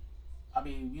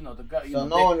mean, the gut. So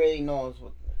no one really knows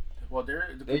what. Well,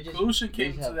 the conclusion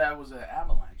came to that was an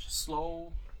avalanche,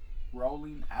 slow,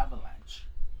 rolling avalanche.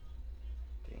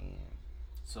 Damn.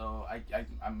 So I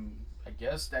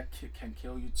guess that can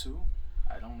kill you too.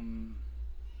 I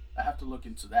have to look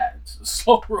into that. It's a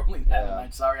slow rolling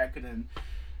avalanche. Sorry, I couldn't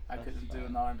do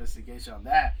no investigation on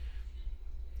that.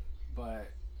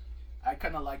 But I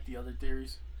kind of like the other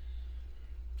theories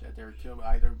that they were killed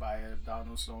either by a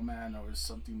Abominable Snowman or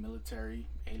something military,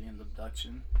 alien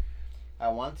abduction. I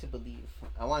want to go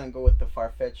with the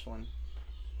far-fetched one.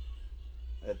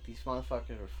 That these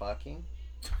motherfuckers were fucking,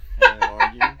 having an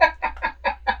orgy.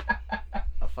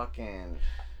 A fucking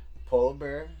polar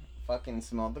bear fucking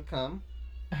smelled the cum,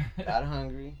 got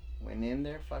hungry, went in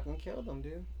there, fucking killed them,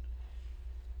 dude.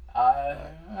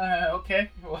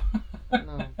 Okay.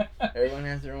 No, everyone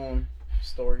has their own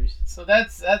stories. So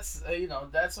that's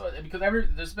what, because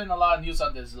there's been a lot of news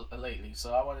on this lately.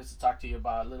 So I wanted to talk to you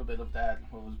about a little bit of that,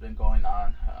 what has been going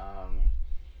on. I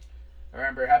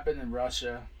remember it happened in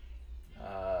Russia.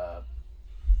 I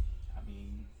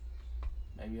mean,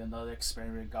 maybe another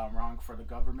experiment gone wrong for the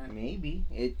government. Maybe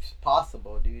it's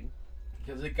possible, dude.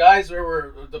 Because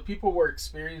the people were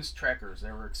experienced trekkers.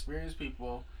 They were experienced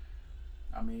people.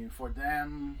 I mean, for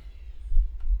them,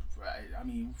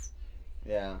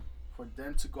 yeah. For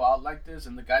them to go out like this,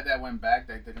 and the guy that went back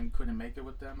that couldn't make it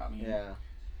with them. I mean, yeah.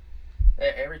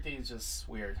 Everything is just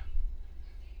weird.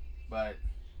 But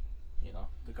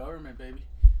the government, baby.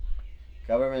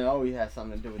 Government always has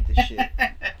something to do with this shit.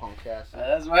 Punk ass.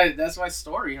 That's my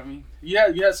story. I mean, you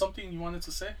had something you wanted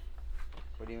to say?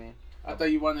 What do you mean? I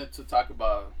thought you wanted to talk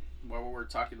about while we were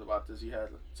talking about this. You had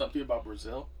something about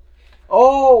Brazil.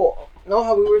 Oh no!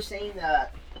 How we were saying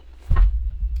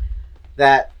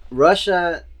that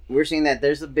Russia. We're saying that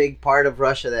there's a big part of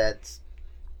Russia that's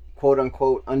quote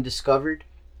unquote undiscovered.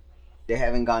 They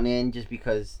haven't gone in just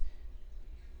because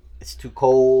it's too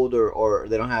cold, or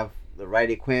they don't have the right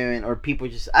equipment, or people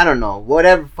just, I don't know,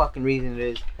 whatever fucking reason it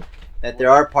is, that there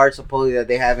are parts supposedly that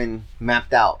they haven't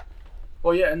mapped out.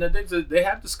 Well, yeah, and the things that they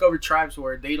have discovered tribes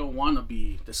where they don't want to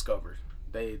be discovered.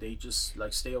 They just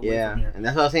stay away from here. And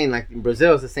that's what I was saying. Like in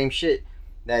Brazil, it's the same shit.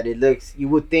 That you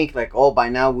would think like, oh, by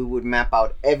now we would map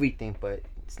out everything, but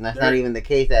that's not even the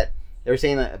case. That they were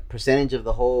saying that a percentage of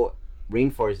the whole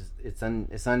rainforest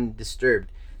it's undisturbed.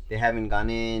 They haven't gone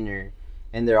in,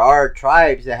 and there are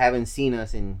tribes that haven't seen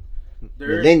us in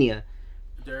millennia.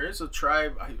 There is a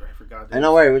tribe. I forgot. I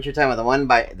know what you're talking about. The one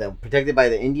protected by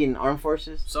the Indian Armed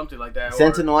Forces. Something like that.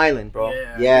 Sentinel Island, bro.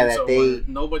 Yeah, that so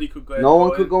nobody could go. No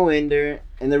one could go in there,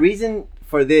 and the reason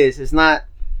for this is not.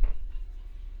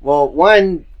 Well,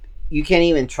 one, you can't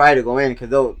even try to go in because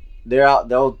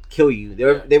they'll kill you.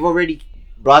 They've already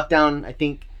brought down. I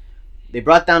think they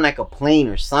brought down like a plane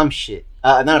or some shit.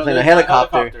 Not a plane, a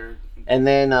helicopter. And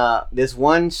then this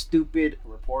one stupid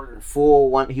reporter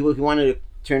fool he wanted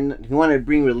to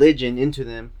bring religion into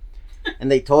them,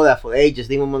 and they told that fool, hey, just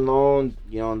leave him alone,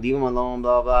 leave him alone,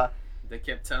 blah blah. They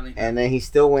kept telling him, and then he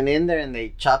still went in there and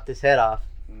they chopped his head off.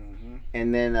 Mm-hmm.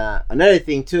 And then another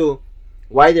thing too,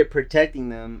 why they're protecting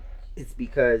them is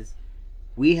because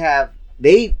you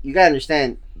gotta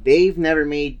understand, they've never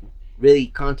made really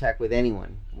contact with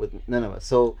anyone, with none of us,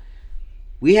 so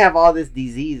we have all these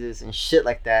diseases and shit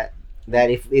like that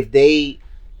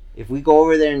if we go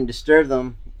over there and disturb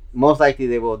them, most likely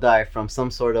they will die from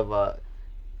some sort of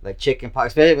like chicken pox,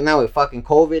 especially now with fucking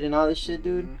COVID and all this shit,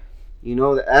 dude.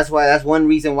 Mm-hmm. That's one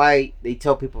reason why they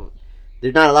tell people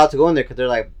they're not allowed to go in there, because they're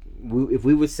like, if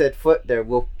we would set foot there,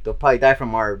 they'll probably die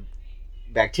from our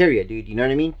bacteria, dude. You know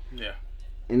what I mean? Yeah.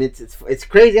 And it's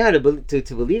crazy how to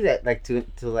believe that, like to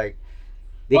like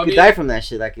they could die from that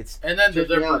shit, like it's. And then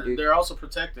they're also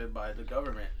protected by the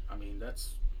government. I mean,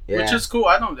 which is cool.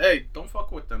 Don't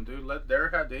fuck with them, dude.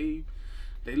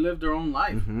 They live their own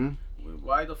life. Mm-hmm.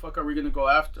 Why the fuck are we gonna go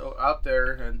out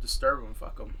there and disturb them?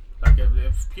 Fuck them. Like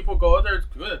if people go there,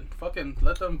 good. Fucking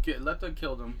let them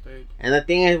kill them. And the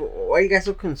thing is, why are you guys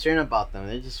so concerned about them?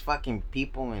 They're just fucking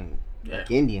people and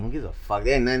like Indian. Who gives a fuck?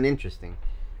 They're not interesting.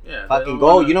 Yeah. Fucking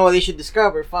go. You know what they should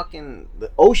discover? Fucking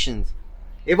the oceans.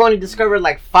 They've only discovered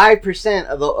like 5%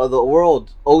 of the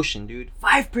world's ocean, dude.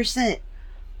 5%.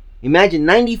 Imagine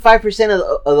 95%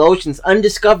 of the ocean's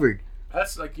undiscovered.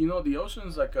 That's like, the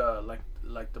ocean's like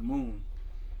the moon.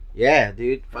 Yeah,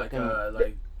 dude. Like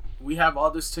we have all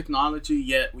this technology,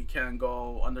 yet we can't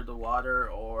go under the water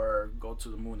or go to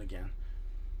the moon again.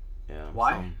 Yeah.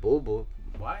 Why? Boo.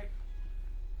 Why?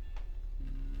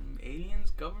 Aliens,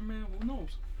 government, who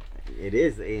knows? It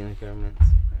is the alien government.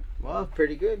 Well,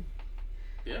 pretty good.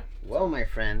 Yeah. Well, my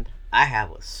friend, I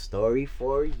have a story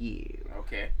for you.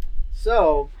 Okay.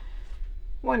 So,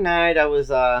 one night I was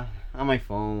on my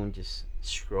phone just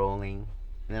scrolling,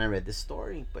 and then I read this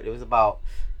story, but it was about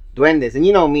duendes. And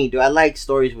you know me, dude, I like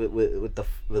stories with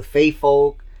the fae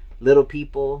folk, little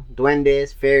people,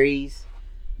 duendes, fairies,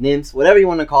 nymphs, whatever you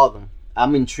want to call them.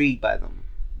 I'm intrigued by them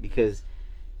because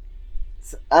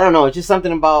I don't know, it's just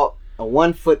something about a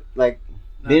 1 foot like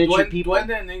miniature people.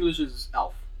 Duende in English is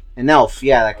elf. An elf,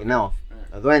 yeah, like an elf,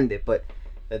 a duende. But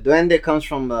the duende comes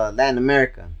from Latin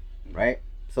America, right?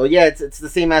 So yeah, it's the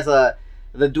same as the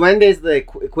duende is the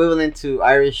equivalent to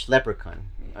Irish leprechaun.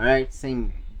 All right,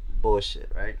 same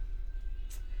bullshit, right?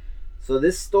 So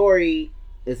this story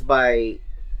is by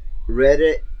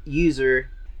Reddit user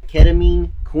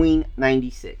Ketamine Queen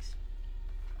 96.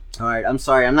 All right, I'm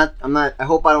sorry, I'm not. I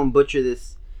hope I don't butcher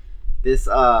this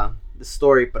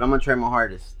story, but I'm gonna try my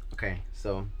hardest. Okay,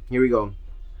 so here we go.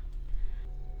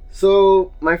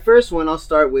 So, my first one, I'll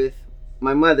start with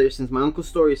my mother, since my uncle's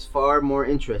story is far more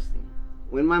interesting.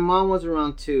 When my mom was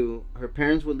around 2, her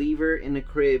parents would leave her in a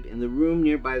crib in the room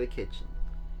nearby the kitchen.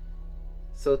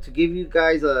 So, to give you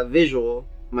guys a visual,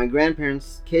 my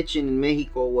grandparents' kitchen in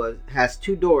Mexico has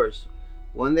 2 doors.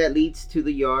 One that leads to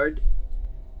the yard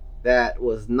that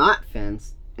was not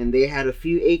fenced, and they had a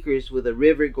few acres with a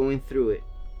river going through it.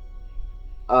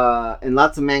 And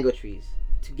lots of mango trees.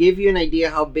 To give you an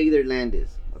idea how big their land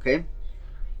is. Okay?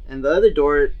 And the other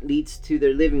door leads to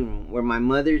their living room, where my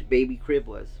mother's baby crib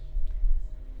was.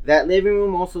 That living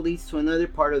room also leads to another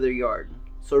part of their yard.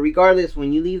 So regardless,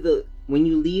 when you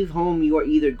leave home, you are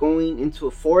either going into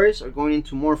a forest or going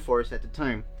into more forest at the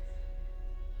time.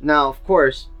 Now, of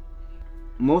course,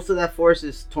 most of that forest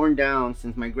is torn down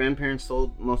since my grandparents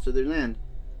sold most of their land.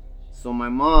 So my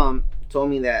mom told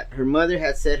me that her mother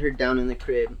had set her down in the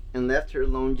crib and left her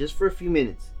alone just for a few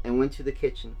minutes and went to the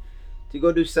kitchen to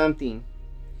go do something.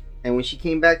 And when she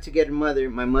came back to get her mother,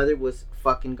 my mother was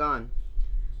fucking gone.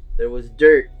 There was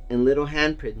dirt and little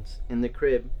handprints in the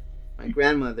crib. My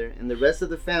grandmother and the rest of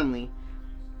the family,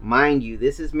 mind you,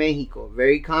 this is Mexico,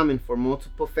 very common for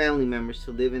multiple family members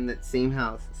to live in that same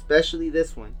house, especially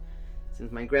this one,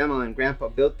 since my grandma and grandpa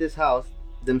built this house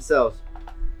themselves.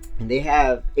 And they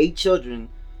have 8 children,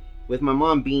 with my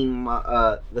mom being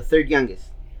the 3rd youngest.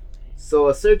 So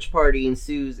a search party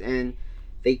ensues and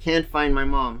they can't find my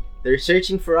mom. They're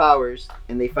searching for hours,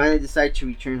 and they finally decide to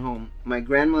return home. My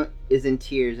grandma is in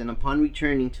tears, and upon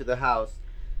returning to the house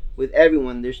with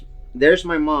everyone, there's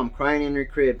my mom crying in her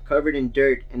crib, covered in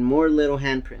dirt and more little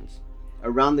handprints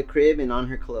around the crib and on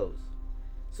her clothes.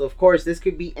 So of course this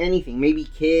could be anything, maybe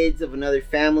kids of another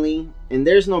family, and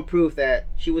there's no proof that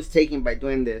she was taken by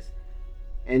duendes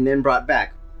and then brought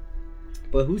back.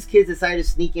 But whose kids decided to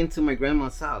sneak into my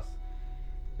grandma's house?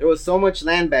 There was so much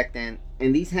land back then,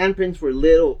 and these handprints were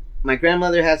little. My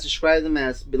grandmother has described them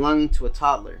as belonging to a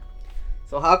toddler.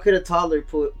 So how could a toddler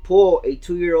pull a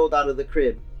 2-year-old out of the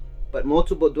crib? But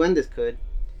multiple duendes could.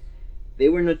 They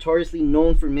were notoriously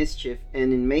known for mischief,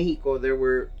 and in Mexico there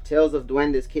were tales of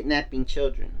duendes kidnapping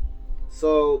children.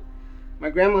 So my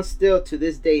grandma still to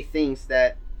this day thinks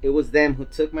that it was them who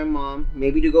took my mom,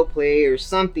 maybe to go play or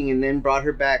something, and then brought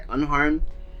her back unharmed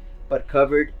but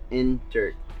covered in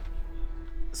dirt.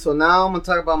 So now I'm going to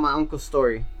talk about my uncle's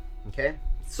story, okay?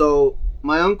 So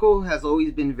my uncle has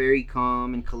always been very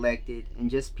calm and collected and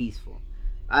just peaceful.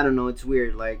 I don't know, it's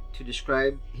weird, like, to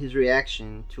describe his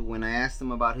reaction to when I asked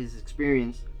him about his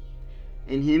experience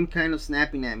and him kind of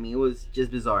snapping at me. It was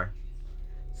just bizarre.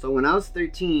 So when I was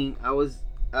 13, I was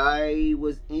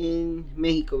in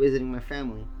Mexico visiting my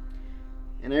family.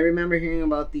 And I remember hearing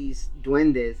about these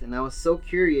duendes, and I was so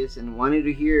curious and wanted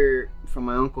to hear from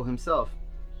my uncle himself.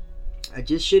 I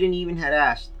just shouldn't even have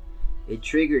asked. It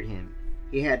triggered him.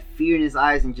 He had fear in his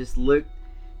eyes and just looked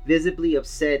visibly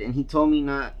upset, and he told me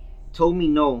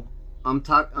no, I'm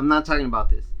not talking about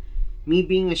this. Me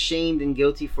being ashamed and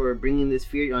guilty for bringing this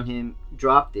fear on him,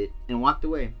 dropped it and walked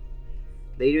away.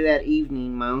 Later that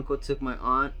evening, my uncle took my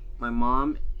aunt, my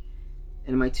mom,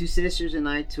 and my 2 sisters and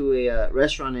I to a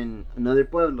restaurant in another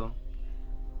pueblo.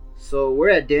 So we're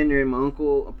at dinner, and my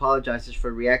uncle apologizes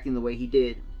for reacting the way he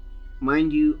did.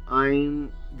 Mind you,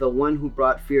 I'm the one who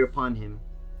brought fear upon him.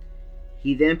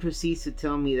 He then proceeds to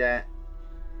tell me that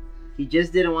he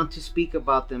just didn't want to speak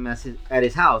about them at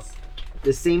his house.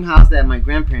 The same house that my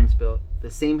grandparents built. The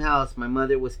same house my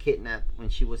mother was kidnapped when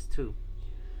she was 2.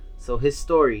 So his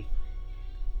story.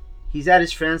 He's at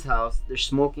his friend's house. They're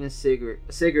smoking a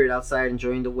cigarette outside,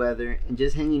 enjoying the weather, and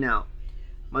just hanging out.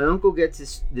 My uncle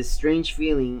gets this strange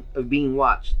feeling of being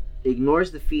watched.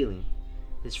 Ignores the feeling.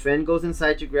 His friend goes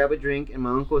inside to grab a drink, and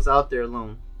my uncle is out there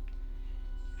alone.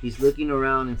 He's looking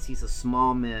around and sees a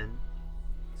small man.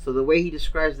 So the way he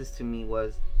describes this to me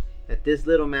was that this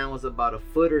little man was about a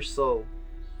foot or so,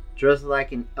 dressed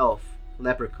like an elf,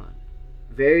 leprechaun.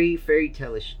 Very fairy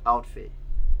tale-ish outfit.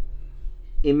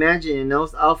 Imagine an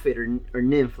elf's outfit or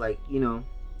nymph, like, you know.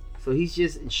 So he's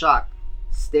just in shock,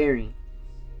 staring.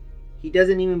 He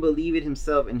doesn't even believe it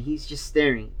himself, and he's just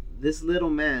staring. This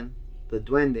little man, the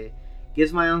duende,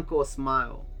 gives my uncle a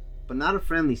smile, but not a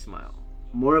friendly smile.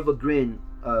 More of a grin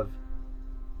of,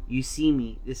 you see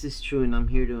me, this is true, and I'm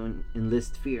here to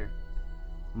enlist fear.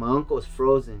 My uncle is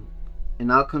frozen,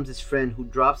 and out comes his friend, who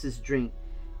drops his drink.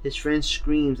 His friend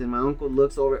screams, and my uncle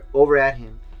looks over at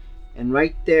him, and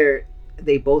right there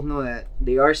they both know that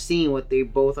they are seeing what they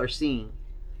both are seeing.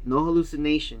 No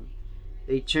hallucination.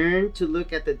 They turn to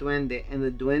look at the duende, and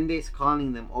the duende is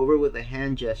calling them over with a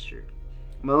hand gesture.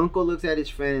 My uncle looks at his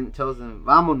friend and tells them,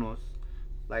 "Vámonos,"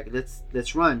 like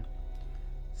let's run.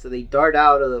 So they dart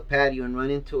out of the patio and run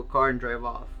into a car and drive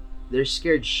off. They're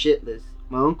scared shitless.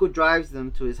 My uncle drives them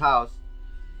to his house.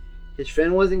 His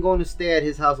friend wasn't going to stay at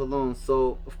his house alone,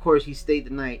 so of course he stayed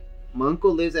the night. My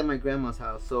uncle lives at my grandma's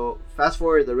house, so fast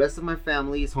forward, the rest of my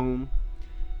family is home.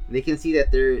 They can see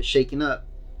that they're shaken up.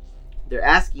 They're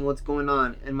asking what's going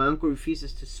on, and my uncle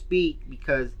refuses to speak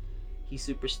because he's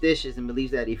superstitious and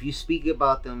believes that if you speak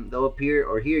about them, they'll appear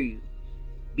or hear you.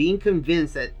 Being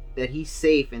convinced that he's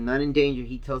safe and not in danger,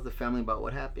 he tells the family about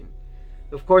what happened.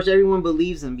 Of course, everyone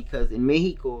believes him because in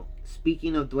Mexico,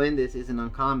 speaking of duendes isn't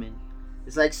uncommon.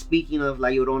 It's like speaking of La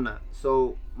Llorona.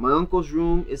 So my uncle's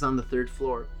room is on the 3rd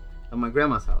floor of my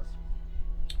grandma's house.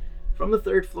 From the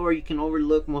 3rd floor, you can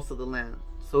overlook most of the land.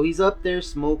 So he's up there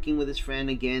smoking with his friend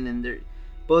again, and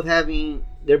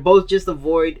they're both just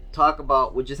avoid talk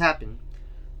about what just happened.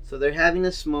 So they're having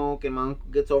a smoke, and my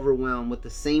uncle gets overwhelmed with the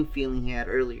same feeling he had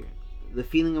earlier. The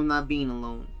feeling of not being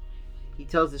alone. He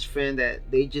tells his friend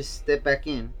that they just step back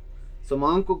in. So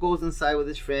my uncle goes inside with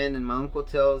his friend, and my uncle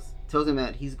tells him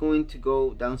that he's going to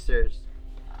go downstairs.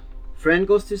 Friend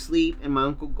goes to sleep, and my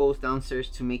uncle goes downstairs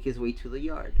to make his way to the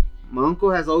yard. My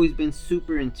uncle has always been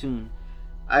super in tune.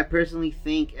 I personally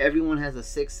think everyone has a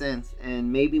sixth sense,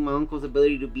 and maybe my uncle's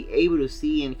ability to be able to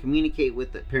see and communicate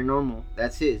with the paranormal,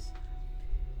 that's his.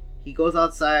 He goes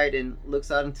outside and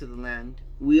looks out into the land.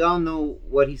 We all know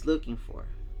what he's looking for.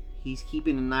 He's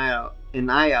keeping an eye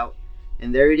out,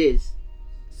 and there it is.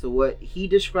 So what he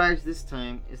describes this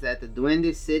time is that the duende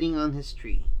is sitting on his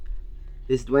tree.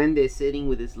 This duende is sitting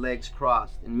with his legs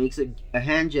crossed and makes a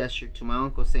hand gesture to my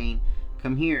uncle saying,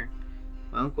 "Come here."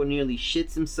 My uncle nearly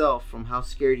shits himself from how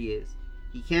scared he is.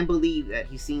 He can't believe that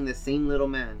he's seeing the same little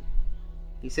man.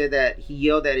 He said that he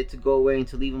yelled at it to go away and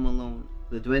to leave him alone.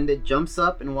 The duende jumps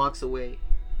up and walks away.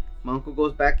 My uncle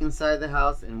goes back inside the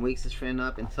house and wakes his friend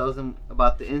up and tells him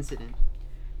about the incident.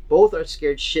 Both are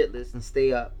scared shitless and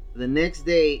stay up. The next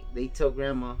day, they tell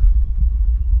Grandma.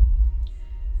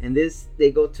 And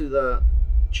they go to the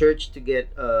church to get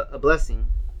a blessing.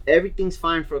 Everything's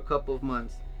fine for a couple of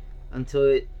months until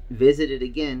it visited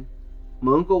again.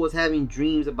 My uncle was having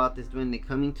dreams about this duende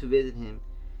coming to visit him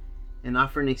and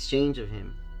offer an exchange of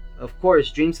him. Of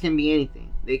course, dreams can be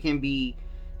anything. They can be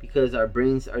because our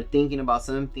brains are thinking about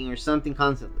something or something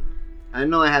constantly. I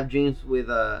know I have dreams with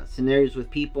scenarios with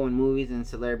people and movies and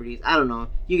celebrities. I don't know.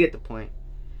 You get the point.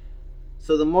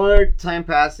 So the more time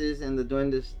passes and the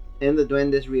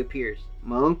duendes reappears.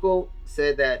 My uncle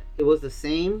said that it was the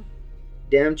same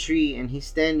damn tree and he's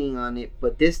standing on it,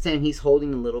 but this time he's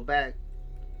holding a little bag.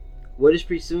 What is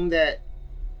presumed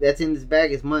that's in this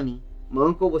bag is money. My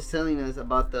uncle was telling us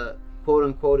about the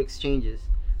quote-unquote exchanges.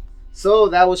 So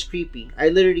that was creepy. I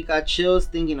literally got chills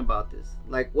thinking about this.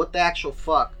 Like, what the actual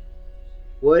fuck?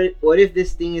 What if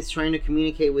this thing is trying to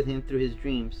communicate with him through his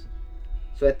dreams?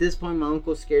 So at this point, my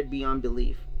uncle's scared beyond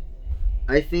belief.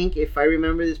 I think, if I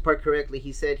remember this part correctly,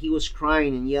 he said he was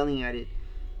crying and yelling at it,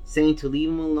 saying to leave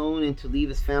him alone and to leave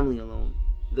his family alone.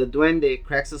 The duende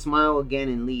cracks a smile again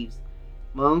and leaves.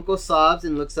 My uncle sobs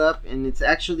and looks up, and it's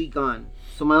actually gone.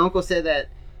 So my uncle said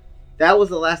that was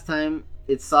the last time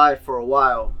it saw it for a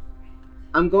while.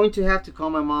 I'm going to have to call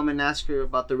my mom and ask her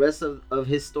about the rest of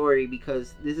his story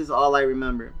because this is all I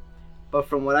remember. But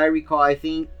from what I recall, I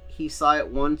think he saw it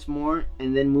once more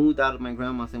and then moved out of my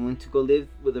grandma's and went to go live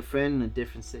with a friend in a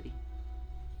different city.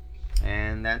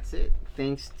 And that's it.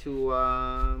 Thanks to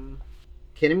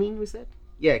Ketamine, we said?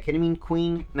 Yeah, Ketamine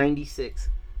Queen 96.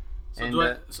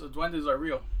 So, so duendes are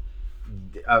real.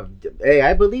 Hey,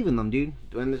 I believe in them, dude.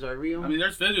 Duendes are real. I mean,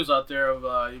 there's videos out there of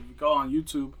if you go on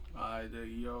YouTube,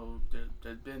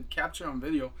 they've been captured on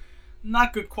video.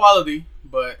 Not good quality,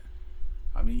 but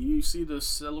I mean, you see the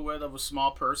silhouette of a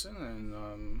small person,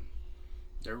 and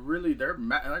they're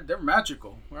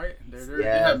magical, right? They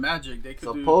have magic. They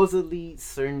could supposedly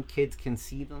certain kids can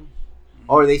see them,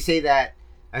 or they say that.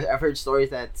 I've heard stories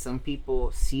that some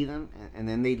people see them and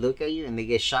then they look at you and they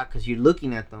get shocked because you're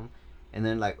looking at them, and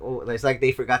then like, oh, it's like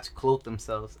they forgot to clothe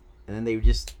themselves, and then they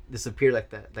just disappear like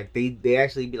that. Like they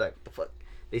actually be like, what the fuck?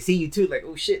 They see you too, like,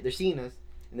 oh shit, they're seeing us,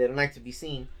 and they don't like to be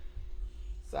seen.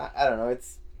 So I don't know.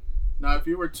 It's now if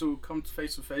you were to come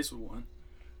face to face with one,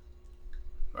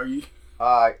 are you?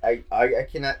 I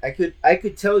cannot. I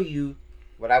could tell you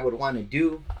what I would want to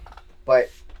do,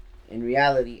 but in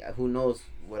reality, who knows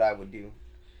what I would do.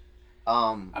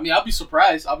 I mean, I'll be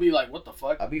surprised. I'll be like, what the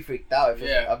fuck? I'll be freaked out.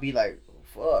 I'll be like,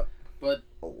 fuck. But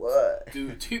what?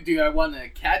 Do I want to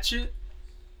catch it?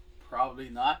 Probably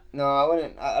not. No, I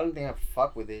wouldn't. I don't think I'd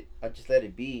fuck with it. I'd just let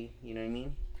it be. You know what I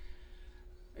mean?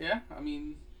 Yeah, I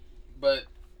mean, but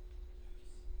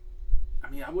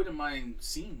I wouldn't mind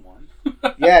seeing one.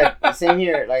 Yeah, same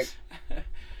here. Like,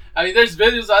 I mean, there's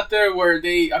videos out there where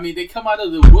they come out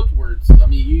of the woodworks. I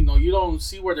mean, you don't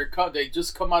see where they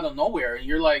just come out of nowhere, and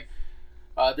you're like,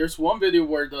 there's one video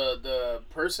where the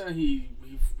person he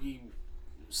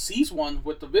sees one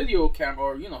with the video camera,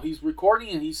 or he's recording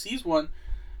and he sees one,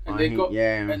 and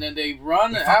and then they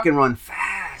run. They fucking run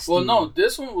fast. Well, dude. No,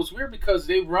 this one was weird because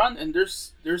they run and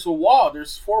there's a wall.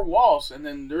 There's 4 walls, and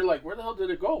then they're like, where the hell did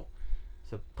it go?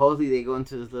 Supposedly they go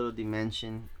into this little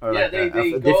dimension or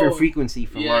a different frequency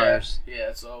from ours.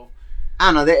 Yeah, so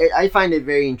I don't know. I find it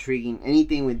very intriguing.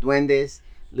 Anything with duendes,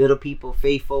 little people,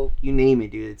 fae folk, you name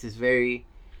it, dude. It's just very,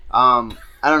 I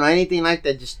don't know, anything like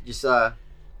that just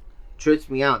trips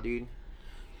me out, dude.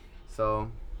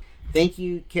 So, thank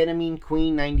you, Ketamine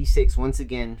Queen 96, once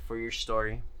again for your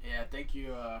story. Yeah, thank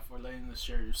you for letting us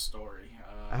share your story.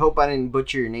 I hope I didn't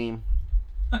butcher your name.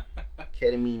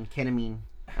 Ketamine.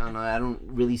 I don't know. I don't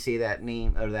really say that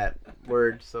name or that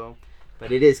word, so,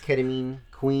 but it is Ketamine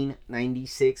Queen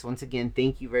 96. Once again,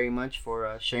 thank you very much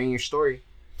for sharing your story.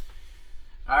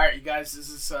 All right, you guys. This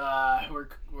is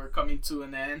we're coming to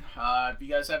an end. If you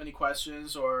guys have any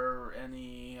questions or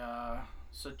any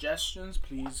suggestions,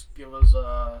 please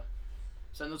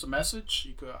send us a message.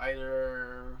 You could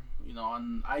either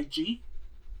on IG,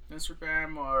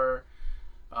 Instagram, or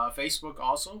Facebook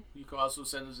also. You can also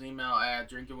send us an email at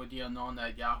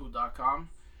drinkingwiththeunknown@yahoo.com.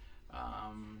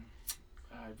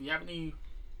 If you have any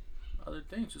other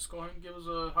things, just go ahead and give us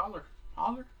a holler.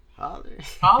 Holler. Holler.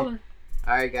 Holler.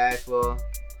 All right, guys. Well,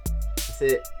 that's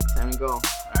it. Time to go. All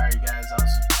right, guys.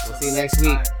 We'll see you next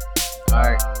week. Time. All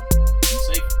right.